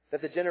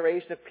that the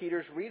generation of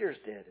Peter's readers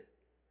did.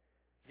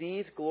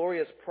 These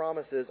glorious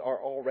promises are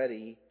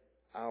already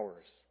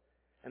ours.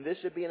 And this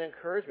should be an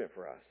encouragement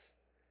for us.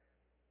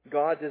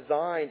 God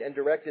designed and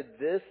directed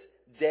this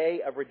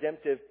day of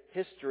redemptive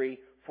history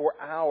for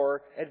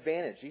our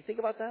advantage. Do you think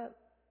about that?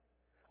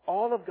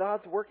 All of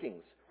God's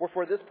workings were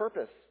for this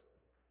purpose.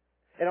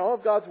 And all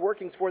of God's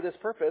workings for this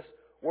purpose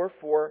were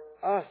for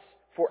us,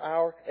 for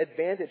our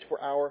advantage,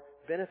 for our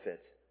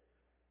benefit.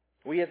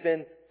 We have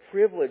been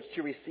privileged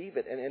to receive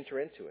it and enter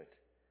into it.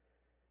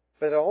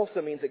 But it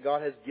also means that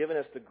God has given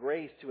us the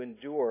grace to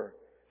endure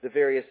the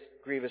various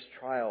grievous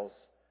trials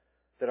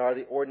that are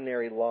the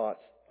ordinary lot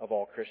of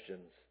all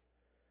Christians.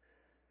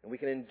 And we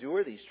can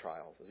endure these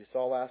trials, as we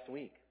saw last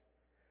week,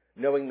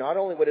 knowing not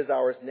only what is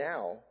ours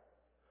now,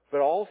 but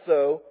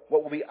also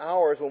what will be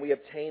ours when we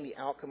obtain the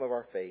outcome of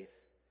our faith,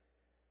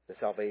 the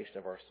salvation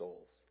of our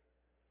souls.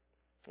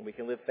 And we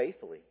can live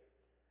faithfully,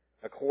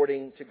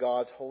 according to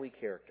God's holy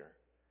character,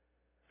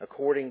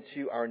 according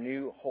to our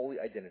new holy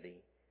identity,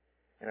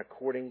 and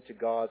according to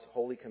God's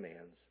holy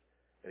commands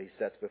that He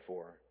sets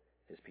before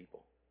His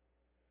people.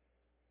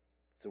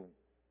 So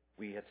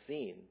we have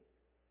seen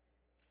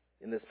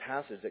in this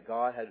passage that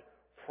God had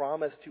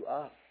promised to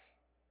us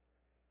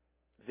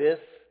this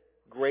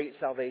great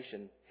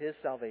salvation, His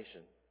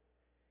salvation,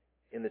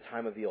 in the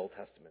time of the Old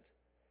Testament.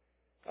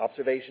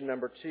 Observation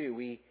number 2,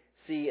 we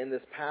see in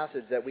this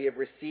passage that we have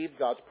received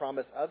God's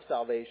promise of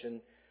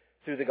salvation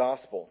through the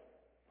gospel.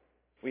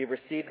 We have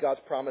received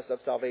God's promise of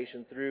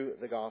salvation through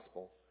the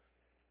gospel.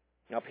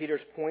 Now,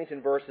 Peter's point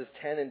in verses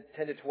 10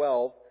 to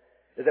 12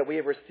 is that we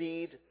have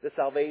received the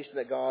salvation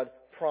that God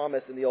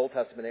promised in the Old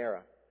Testament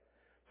era.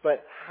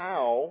 But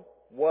how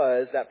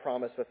was that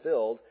promise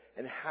fulfilled,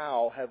 and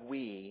how have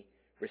we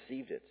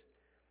received it?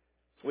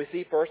 We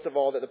see, first of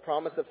all, that the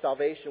promise of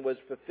salvation was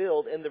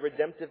fulfilled in the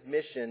redemptive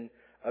mission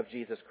of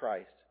Jesus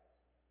Christ.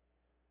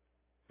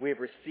 We have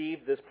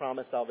received this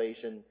promised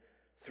salvation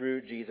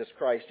through Jesus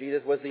Christ.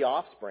 Jesus was the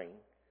offspring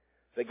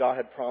that God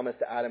had promised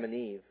to Adam and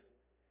Eve.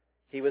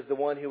 He was the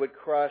one who would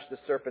crush the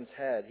serpent's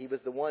head. He was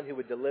the one who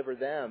would deliver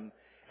them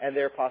and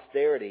their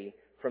posterity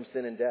from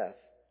sin and death.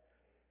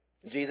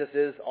 Jesus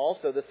is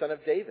also the Son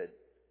of David.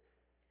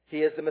 He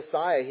is the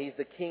Messiah. He's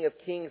the King of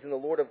Kings and the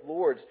Lord of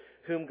Lords,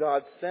 whom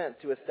God sent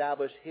to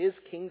establish His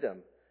kingdom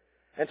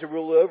and to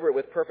rule over it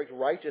with perfect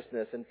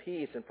righteousness and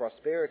peace and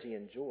prosperity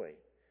and joy.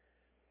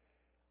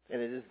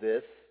 And it is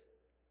this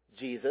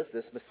Jesus,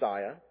 this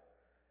Messiah,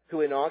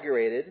 who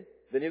inaugurated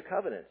the new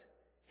covenant.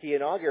 He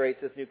inaugurates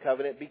this new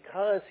covenant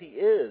because He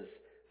is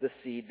the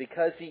seed,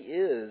 because He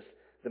is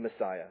the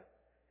Messiah.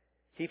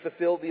 He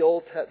fulfilled the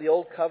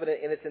old covenant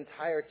in its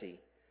entirety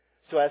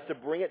so as to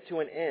bring it to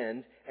an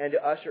end and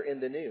to usher in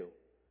the new.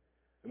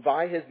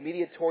 By His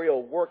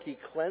mediatorial work, He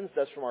cleansed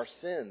us from our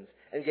sins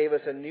and gave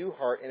us a new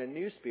heart and a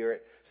new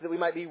spirit so that we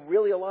might be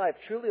really alive,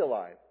 truly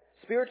alive,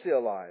 spiritually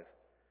alive,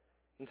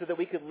 and so that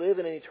we could live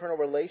in an eternal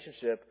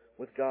relationship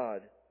with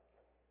God.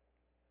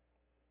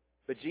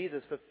 But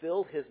Jesus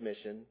fulfilled His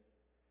mission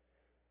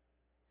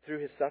through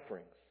His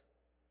sufferings.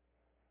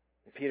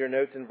 And Peter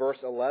notes in verse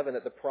 11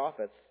 that the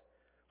prophets,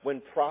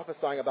 when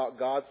prophesying about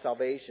God's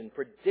salvation,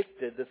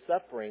 predicted the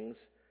sufferings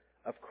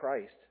of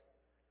Christ.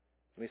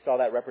 We saw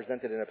that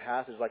represented in a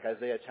passage like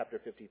Isaiah chapter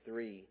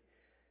 53,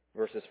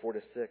 verses 4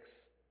 to 6.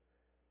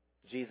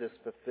 Jesus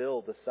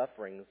fulfilled the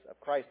sufferings of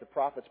Christ. The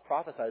prophets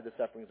prophesied the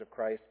sufferings of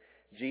Christ.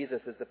 Jesus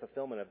is the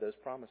fulfillment of those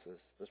promises,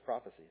 those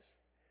prophecies.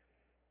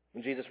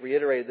 And Jesus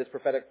reiterated this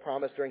prophetic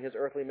promise during His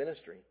earthly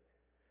ministry.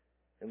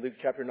 In Luke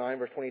chapter 9,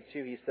 verse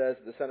 22, He says,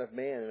 the Son of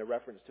Man, in a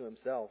reference to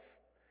Himself,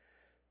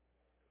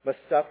 must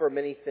suffer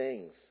many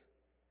things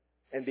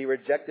and be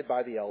rejected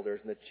by the elders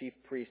and the chief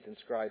priests and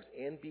scribes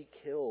and be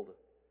killed,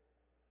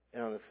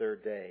 and on the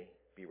third day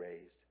be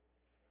raised.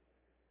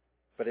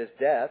 But His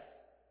death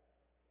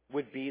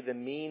would be the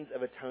means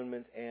of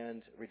atonement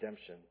and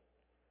redemption.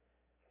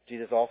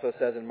 Jesus also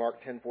says in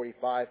Mark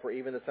 10:45, for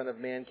even the Son of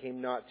Man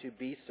came not to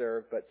be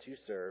served, but to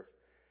serve.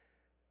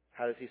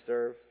 How does He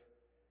serve?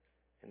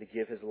 And to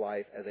give His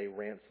life as a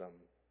ransom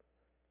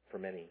for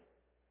many.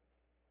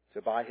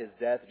 So by His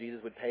death,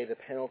 Jesus would pay the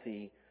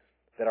penalty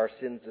that our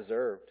sins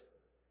deserved.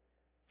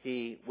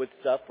 He would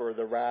suffer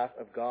the wrath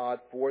of God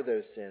for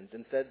those sins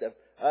instead of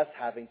us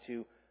having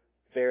to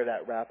bear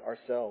that wrath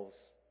ourselves.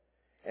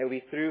 And it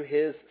would be through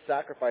His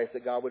sacrifice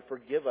that God would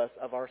forgive us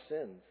of our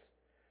sins.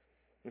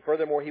 And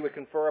furthermore, He would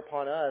confer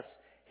upon us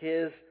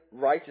His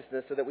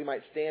righteousness so that we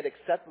might stand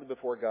acceptably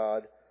before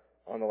God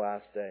on the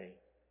last day.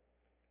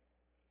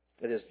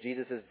 It is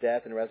Jesus'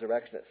 death and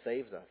resurrection that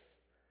saves us.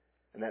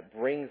 And that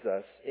brings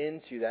us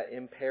into that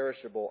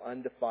imperishable,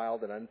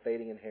 undefiled, and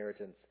unfading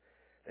inheritance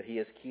that He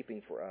is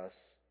keeping for us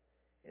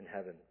in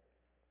heaven.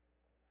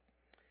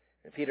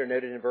 And Peter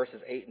noted in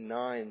verses 8 and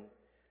 9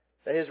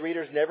 that his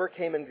readers never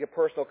came into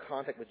personal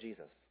contact with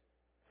Jesus.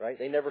 Right?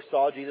 They never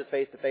saw Jesus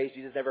face to face.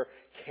 Jesus never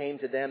came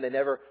to them. They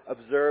never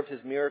observed His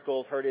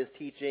miracles, heard His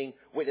teaching,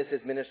 witnessed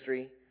His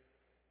ministry.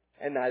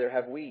 And neither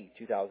have we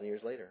 2,000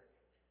 years later.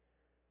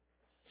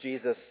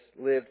 Jesus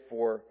lived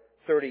for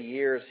 30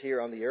 years here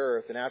on the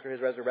earth, and after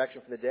His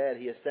resurrection from the dead,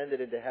 He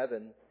ascended into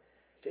heaven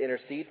to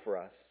intercede for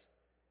us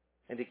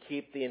and to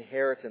keep the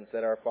inheritance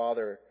that our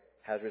Father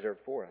has reserved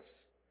for us.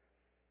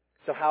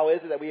 So how is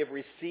it that we have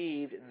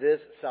received this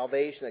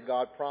salvation that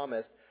God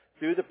promised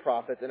through the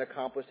prophets and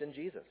accomplished in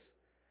Jesus?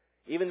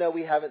 Even though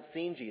we haven't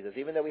seen Jesus,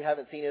 even though we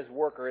haven't seen His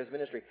work or His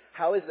ministry,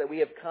 how is it that we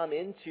have come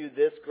into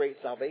this great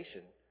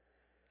salvation?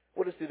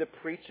 Well, it's through the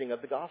preaching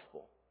of the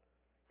gospel.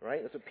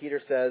 Right? That's what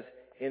Peter says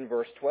in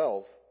verse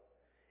 12.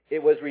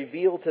 It was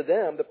revealed to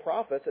them, the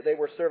prophets, that they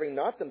were serving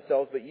not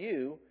themselves but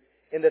you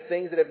in the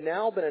things that have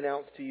now been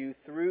announced to you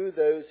through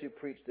those who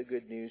preach the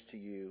good news to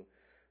you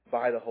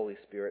by the Holy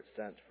Spirit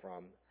sent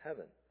from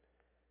heaven.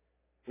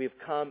 We have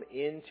come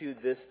into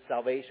this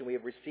salvation. We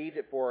have received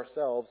it for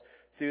ourselves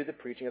through the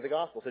preaching of the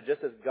gospel. So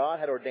just as God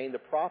had ordained the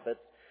prophets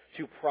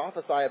to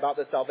prophesy about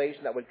the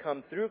salvation that would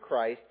come through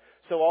Christ,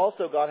 so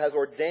also God has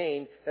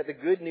ordained that the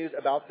good news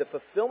about the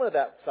fulfillment of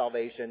that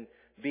salvation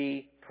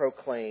be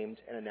proclaimed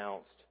and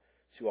announced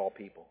to all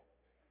people.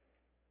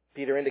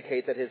 Peter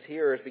indicates that his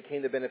hearers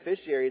became the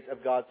beneficiaries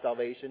of God's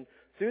salvation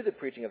through the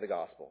preaching of the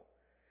gospel.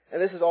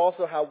 And this is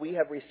also how we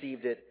have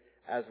received it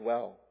as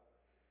well.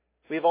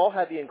 We've all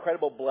had the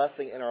incredible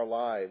blessing in our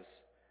lives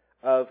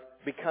of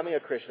becoming a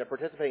Christian, of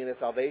participating in this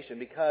salvation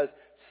because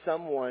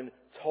someone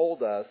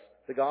told us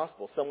the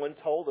gospel. Someone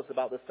told us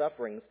about the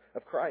sufferings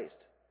of Christ.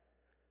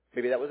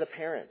 Maybe that was a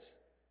parent,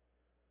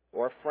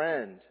 or a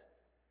friend,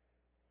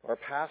 or a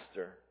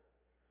pastor,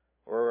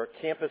 or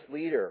a campus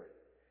leader.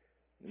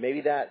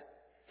 Maybe that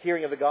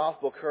hearing of the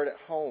gospel occurred at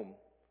home,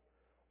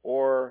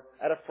 or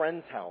at a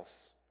friend's house,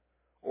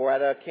 or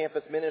at a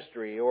campus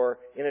ministry, or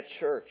in a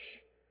church.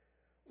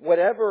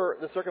 Whatever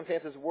the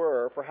circumstances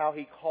were for how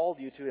he called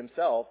you to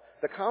himself,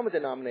 the common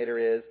denominator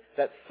is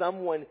that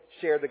someone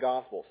shared the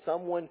gospel.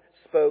 Someone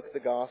spoke the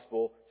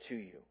gospel to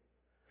you.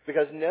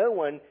 Because no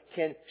one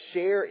can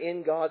share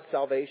in God's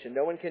salvation.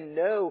 No one can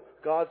know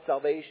God's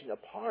salvation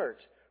apart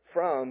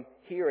from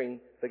hearing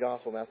the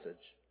gospel message.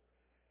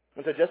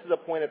 And so just as a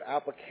point of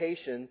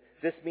application,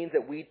 this means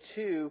that we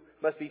too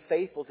must be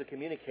faithful to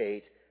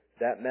communicate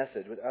that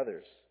message with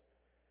others.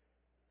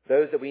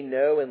 Those that we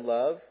know and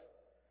love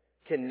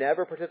can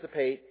never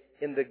participate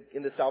in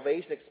the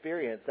salvation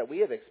experience that we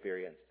have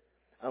experienced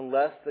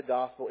unless the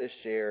gospel is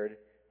shared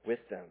with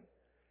them.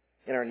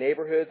 In our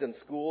neighborhoods and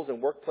schools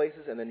and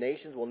workplaces and the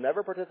nations will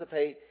never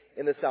participate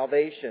in the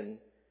salvation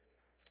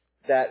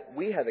that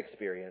we have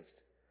experienced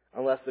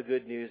unless the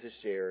good news is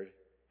shared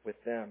with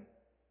them.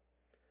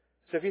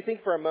 So if you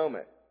think for a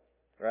moment,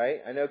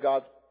 right, I know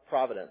God's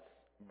providence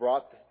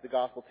brought the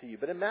gospel to you,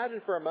 but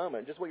imagine for a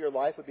moment just what your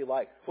life would be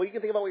like. Well, you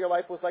can think about what your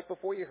life was like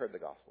before you heard the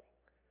gospel.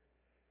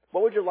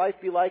 What would your life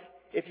be like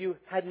if you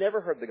had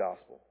never heard the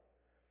gospel?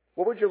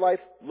 What would your life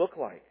look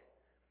like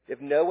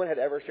if no one had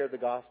ever shared the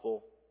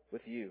gospel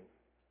with you?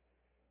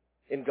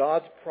 In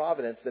God's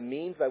providence, the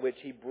means by which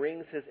He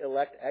brings His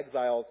elect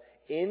exiles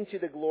into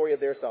the glory of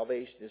their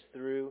salvation is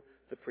through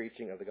the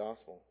preaching of the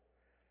gospel.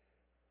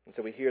 And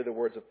so we hear the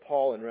words of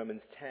Paul in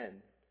Romans 10,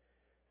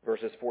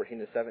 verses 14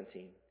 to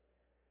 17.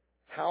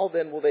 How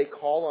then will they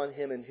call on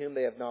Him in whom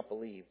they have not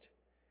believed?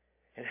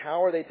 And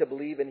how are they to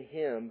believe in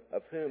Him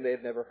of whom they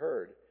have never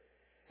heard?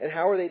 And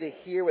how are they to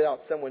hear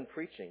without someone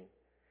preaching?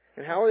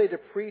 And how are they to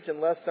preach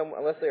unless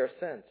they are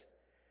sent?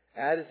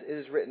 As it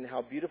is written,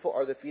 how beautiful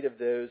are the feet of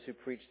those who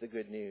preach the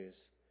good news.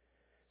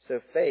 So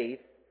faith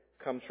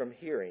comes from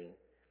hearing,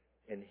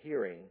 and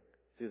hearing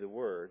through the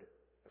word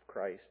of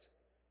Christ.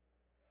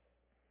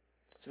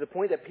 So the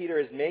point that Peter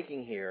is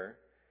making here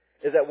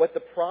is that what the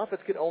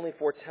prophets could only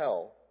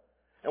foretell,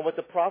 and what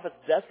the prophets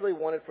desperately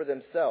wanted for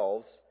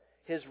themselves,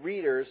 his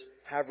readers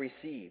have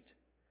received.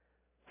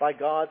 By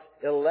God's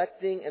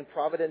electing and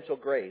providential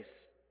grace,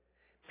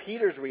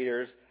 Peter's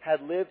readers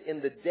had lived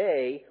in the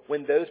day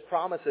when those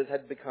promises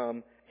had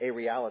become a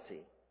reality.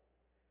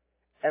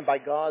 And by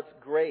God's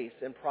grace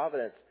and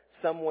providence,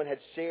 someone had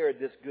shared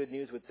this good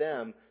news with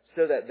them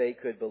so that they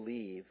could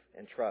believe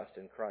and trust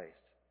in Christ.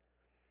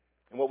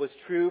 And what was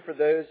true for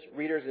those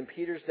readers in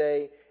Peter's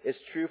day is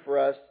true for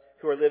us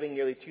who are living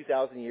nearly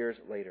 2,000 years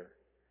later.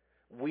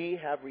 We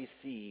have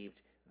received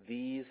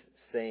these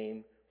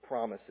same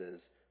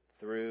promises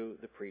through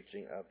the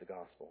preaching of the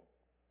gospel.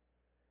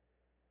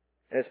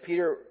 As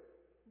Peter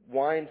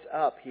winds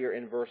up here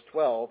in verse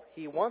 12,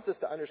 he wants us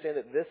to understand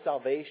that this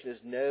salvation is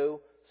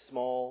no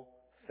small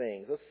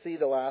thing. Let's see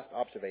the last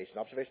observation.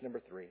 Observation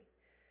number 3.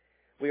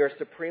 We are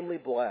supremely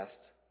blessed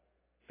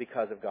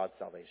because of God's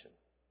salvation.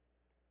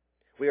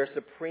 We are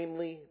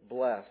supremely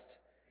blessed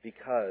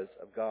because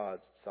of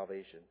God's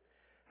salvation.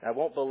 And I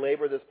won't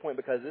belabor this point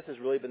because this has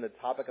really been the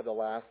topic of the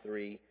last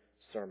 3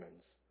 sermons.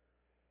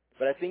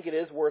 But I think it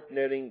is worth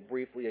noting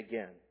briefly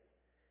again.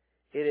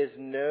 It is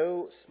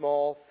no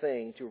small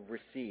thing to have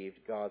received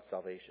God's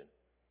salvation.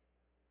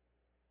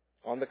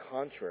 On the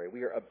contrary,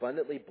 we are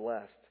abundantly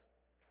blessed.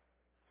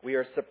 We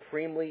are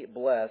supremely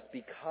blessed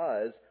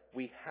because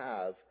we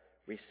have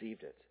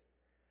received it.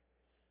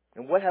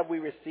 And what have we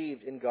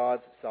received in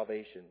God's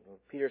salvation? Well,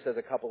 Peter says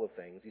a couple of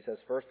things. He says,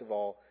 first of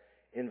all,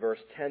 in verse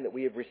 10, that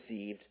we have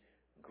received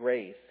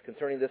grace.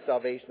 Concerning this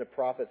salvation, the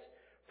prophets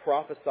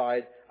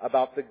prophesied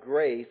about the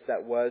grace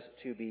that was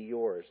to be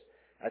yours.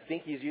 I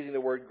think he's using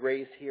the word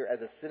grace here as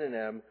a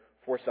synonym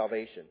for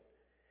salvation.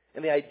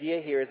 And the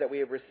idea here is that we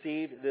have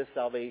received this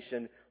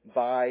salvation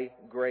by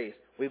grace.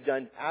 We've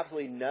done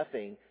absolutely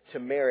nothing to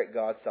merit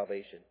God's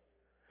salvation.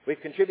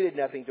 We've contributed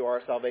nothing to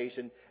our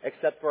salvation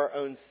except for our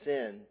own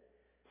sin,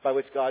 by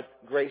which God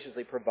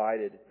graciously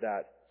provided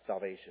that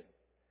salvation.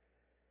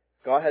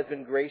 God has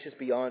been gracious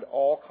beyond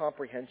all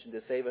comprehension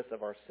to save us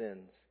of our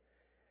sins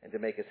and to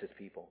make us His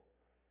people.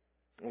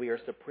 We are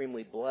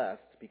supremely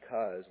blessed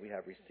because we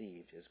have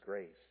received His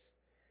grace.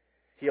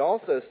 He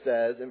also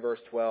says in verse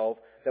 12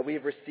 that we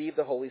have received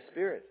the Holy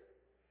Spirit.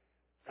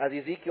 As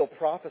Ezekiel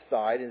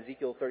prophesied in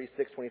Ezekiel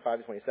 36, 25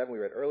 to 27 we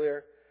read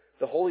earlier,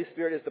 the Holy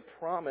Spirit is the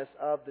promise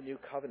of the new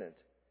covenant.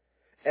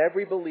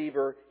 Every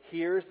believer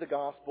hears the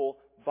gospel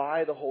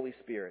by the Holy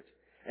Spirit.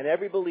 And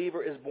every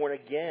believer is born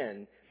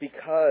again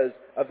because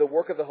of the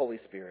work of the Holy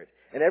Spirit.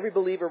 And every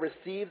believer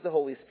receives the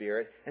Holy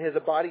Spirit, and His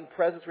abiding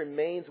presence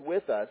remains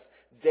with us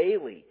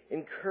daily,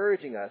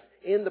 encouraging us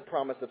in the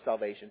promise of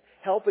salvation,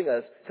 helping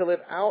us to live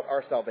out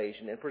our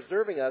salvation, and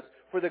preserving us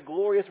for the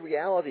glorious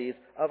realities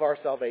of our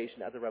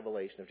salvation at the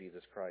revelation of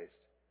Jesus Christ.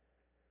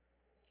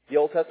 The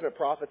Old Testament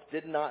prophets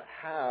did not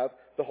have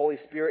the Holy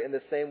Spirit in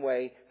the same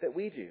way that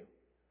we do.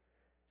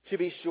 To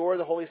be sure,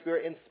 the Holy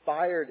Spirit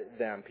inspired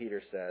them,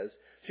 Peter says,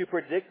 to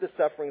predict the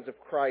sufferings of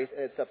Christ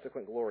and its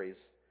subsequent glories.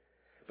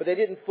 but they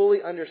didn't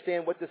fully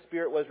understand what the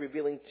Spirit was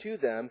revealing to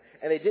them,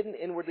 and they didn't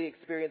inwardly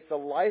experience the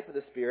life of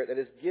the Spirit that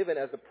is given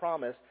as a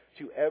promise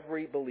to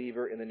every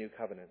believer in the new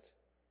covenant.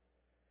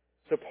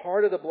 So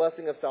part of the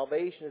blessing of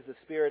salvation is the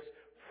Spirit's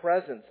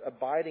presence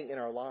abiding in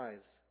our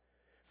lives,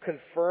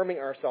 confirming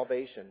our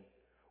salvation,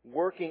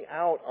 working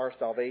out our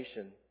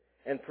salvation,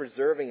 and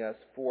preserving us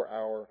for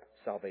our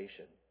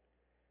salvation.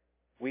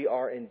 We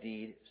are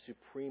indeed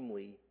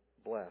supremely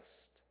blessed.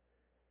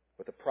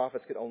 What the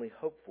prophets could only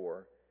hope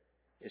for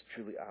is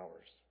truly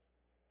ours.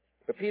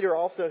 But Peter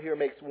also here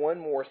makes one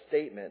more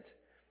statement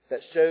that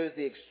shows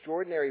the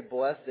extraordinary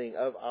blessing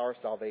of our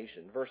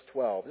salvation. Verse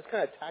 12. Just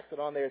kind of tacks it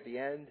on there at the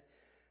end.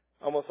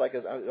 It almost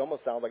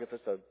sounds like it's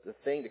just a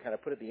thing to kind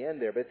of put at the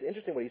end there. But it's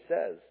interesting what he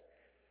says.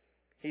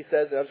 He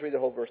says, and I'll just read the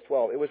whole verse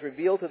 12. It was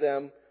revealed to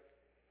them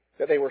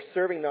that they were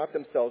serving not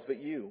themselves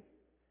but you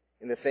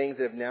in the things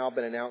that have now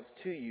been announced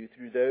to you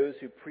through those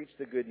who preach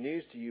the good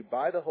news to you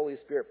by the Holy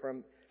Spirit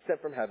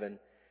sent from heaven,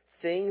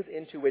 things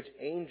into which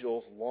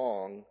angels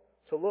long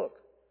to look.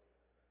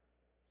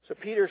 So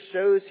Peter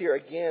shows here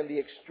again the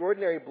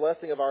extraordinary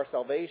blessing of our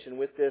salvation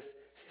with this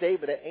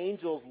statement that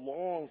angels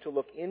long to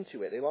look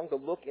into it. They long to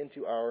look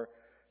into our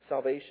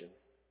salvation.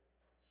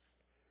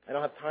 I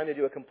don't have time to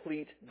do a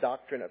complete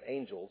doctrine of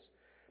angels,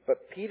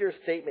 but Peter's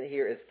statement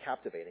here is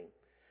captivating.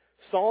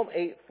 Psalm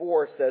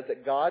 8:4 says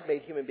that God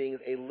made human beings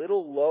a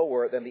little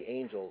lower than the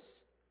angels.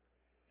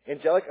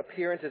 Angelic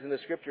appearances in the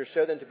Scriptures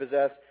show them to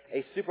possess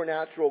a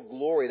supernatural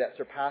glory that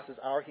surpasses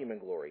our human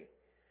glory.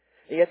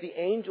 And yet the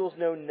angels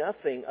know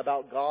nothing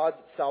about God's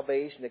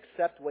salvation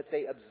except what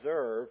they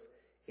observe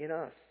in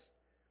us.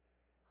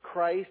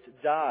 Christ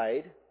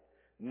died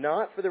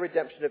not for the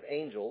redemption of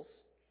angels,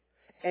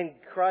 and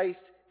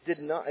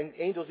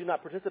angels do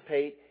not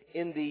participate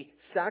in the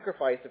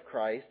sacrifice of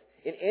Christ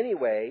in any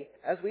way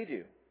as we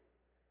do.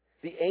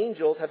 The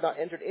angels have not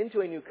entered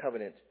into a new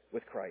covenant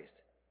with Christ.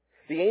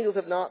 The angels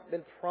have not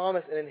been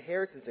promised an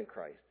inheritance in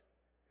Christ.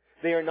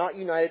 They are not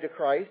united to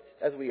Christ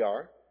as we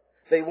are.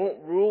 They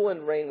won't rule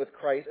and reign with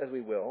Christ as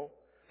we will.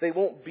 They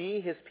won't be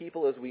His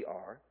people as we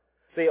are.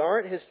 They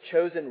aren't His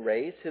chosen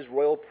race, His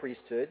royal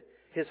priesthood,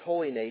 His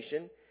holy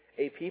nation,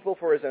 a people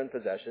for His own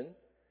possession.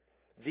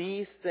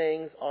 These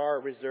things are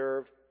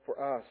reserved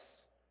for us.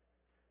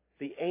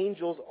 The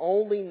angels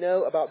only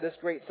know about this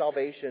great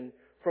salvation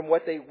from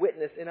what they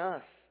witness in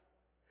us.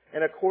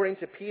 And according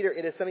to Peter,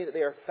 it is something that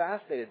they are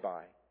fascinated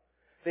by.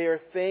 They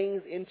are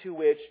things into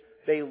which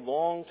they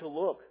long to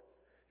look.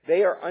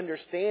 They are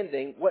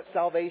understanding what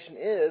salvation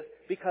is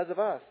because of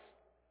us.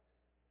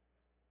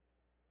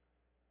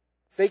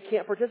 They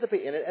can't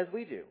participate in it as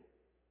we do.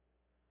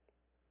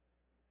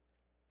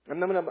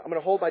 And I'm going to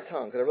hold my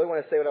tongue because I really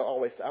want to say what I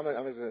always say. I'm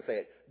going to say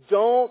it.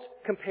 Don't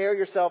compare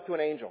yourself to an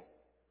angel.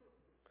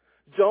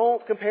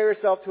 Don't compare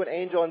yourself to an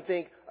angel and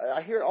think,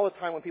 I hear it all the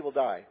time when people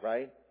die,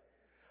 right?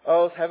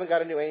 Oh, heaven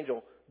got a new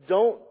angel.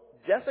 Don't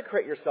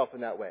desecrate yourself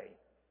in that way.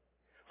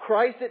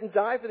 Christ didn't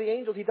die for the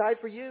angels. He died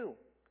for you.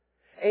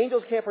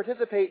 Angels can't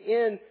participate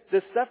in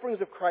the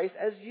sufferings of Christ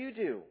as you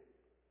do.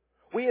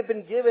 We have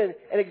been given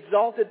an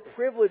exalted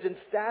privilege and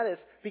status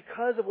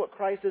because of what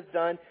Christ has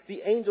done.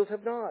 The angels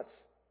have not.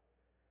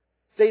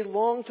 They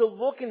long to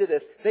look into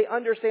this. They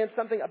understand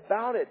something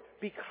about it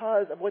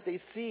because of what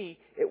they see,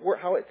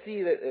 how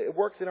it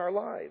works in our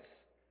lives.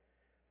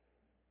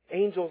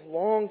 Angels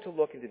long to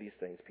look into these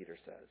things, Peter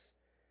says.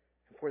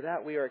 And for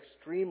that we are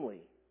extremely,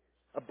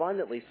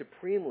 abundantly,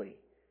 supremely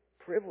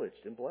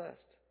privileged and blessed.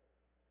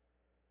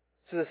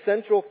 So the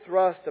central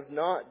thrust of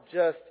not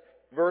just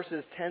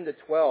verses 10 to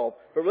 12,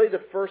 but really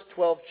the first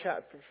 12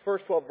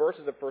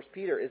 verses of 1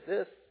 Peter is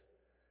this: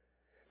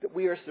 that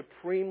we are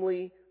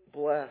supremely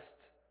blessed,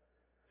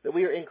 that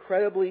we are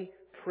incredibly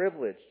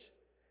privileged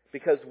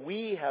because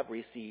we have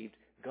received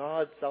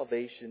God's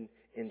salvation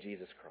in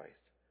Jesus Christ.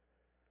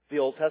 The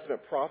Old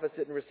Testament prophets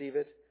didn't receive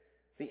it.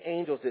 The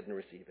angels didn't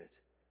receive it.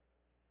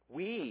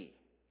 We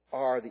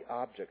are the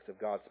objects of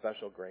God's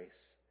special grace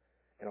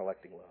and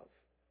electing love.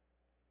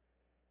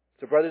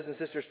 So brothers and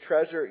sisters,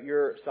 treasure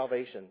your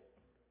salvation.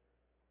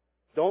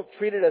 Don't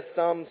treat it as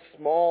some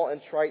small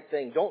and trite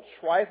thing. Don't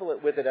trifle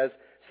with it as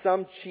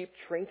some cheap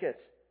trinket.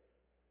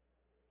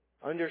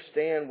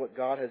 Understand what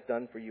God has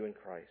done for you in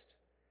Christ.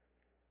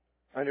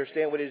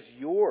 Understand what is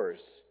yours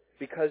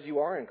because you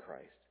are in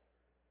Christ.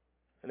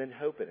 And then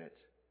hope in it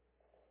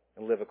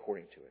and live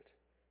according to it.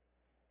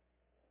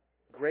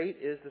 Great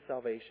is the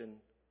salvation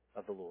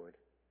of the Lord,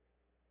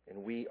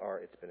 and we are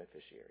its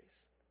beneficiaries.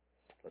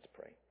 Let's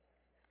pray.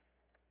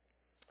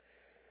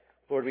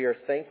 Lord, we are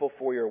thankful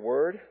for your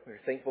word. We are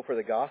thankful for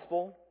the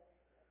gospel.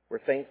 We're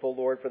thankful,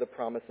 Lord, for the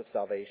promise of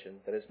salvation,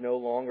 that is no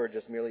longer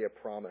just merely a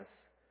promise,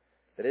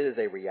 that it is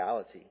a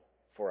reality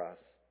for us,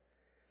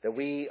 that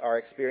we are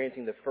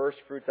experiencing the first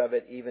fruits of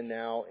it even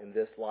now in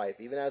this life,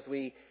 even as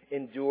we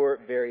endure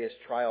various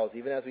trials,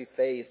 even as we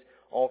face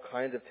all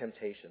kinds of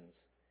temptations,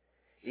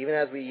 even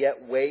as we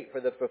yet wait for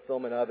the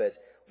fulfillment of it,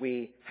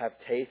 we have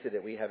tasted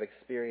it, we have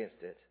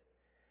experienced it.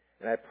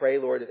 And I pray,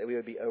 Lord, that we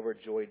would be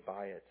overjoyed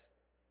by it.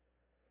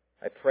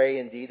 I pray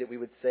indeed that we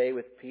would say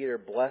with Peter,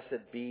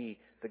 blessed be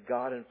the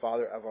God and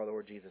Father of our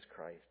Lord Jesus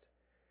Christ,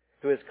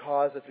 who has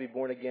caused us to be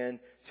born again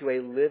to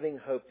a living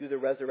hope through the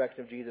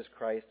resurrection of Jesus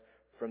Christ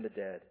from the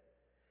dead.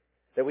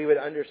 That we would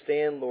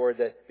understand, Lord,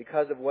 that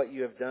because of what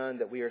you have done,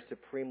 that we are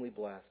supremely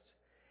blessed.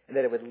 And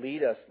that it would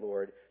lead us,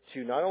 Lord,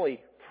 to not only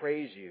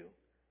praise you,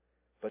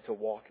 but to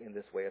walk in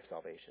this way of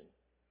salvation.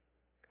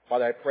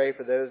 Father, I pray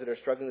for those that are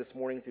struggling this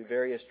morning through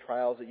various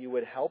trials that you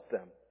would help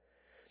them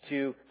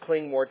to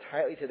cling more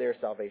tightly to their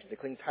salvation, to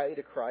cling tightly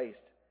to Christ,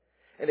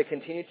 and to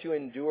continue to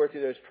endure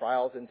through those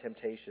trials and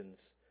temptations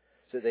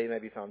so that they may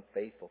be found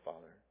faithful,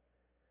 Father.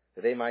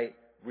 That they might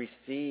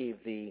receive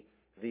the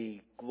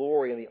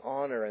glory and the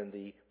honor and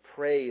the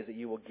praise that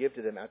you will give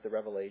to them at the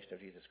revelation of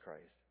Jesus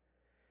Christ.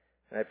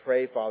 And I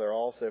pray, Father,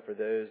 also for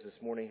those this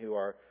morning who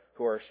are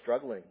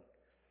struggling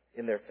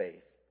in their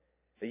faith,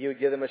 that you would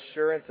give them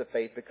assurance of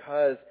faith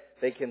because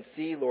they can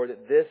see, Lord,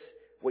 that this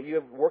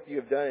work you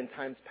have done in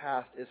times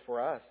past is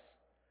for us,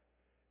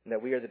 and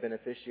that we are the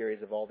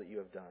beneficiaries of all that you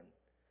have done.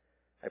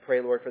 I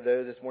pray, Lord, for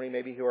those this morning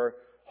maybe who are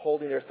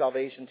holding their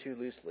salvation too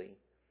loosely,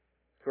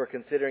 who are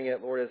considering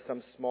it, Lord, as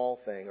some small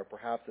thing or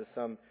perhaps as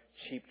some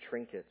cheap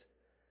trinket.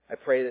 I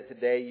pray that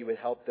today you would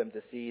help them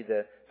to see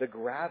the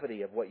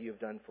gravity of what you have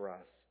done for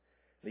us,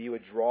 that you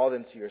would draw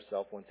them to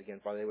yourself once again,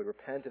 Father. They would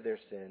repent of their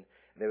sin,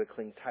 and they would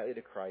cling tightly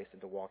to Christ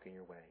and to walk in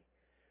your way.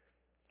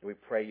 And we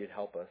pray you'd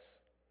help us.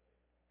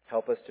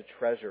 Help us to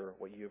treasure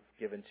what you've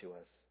given to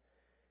us.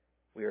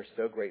 We are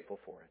so grateful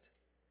for it,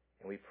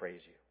 and we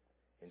praise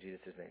you. In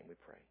Jesus' name we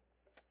pray.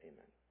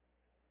 Amen.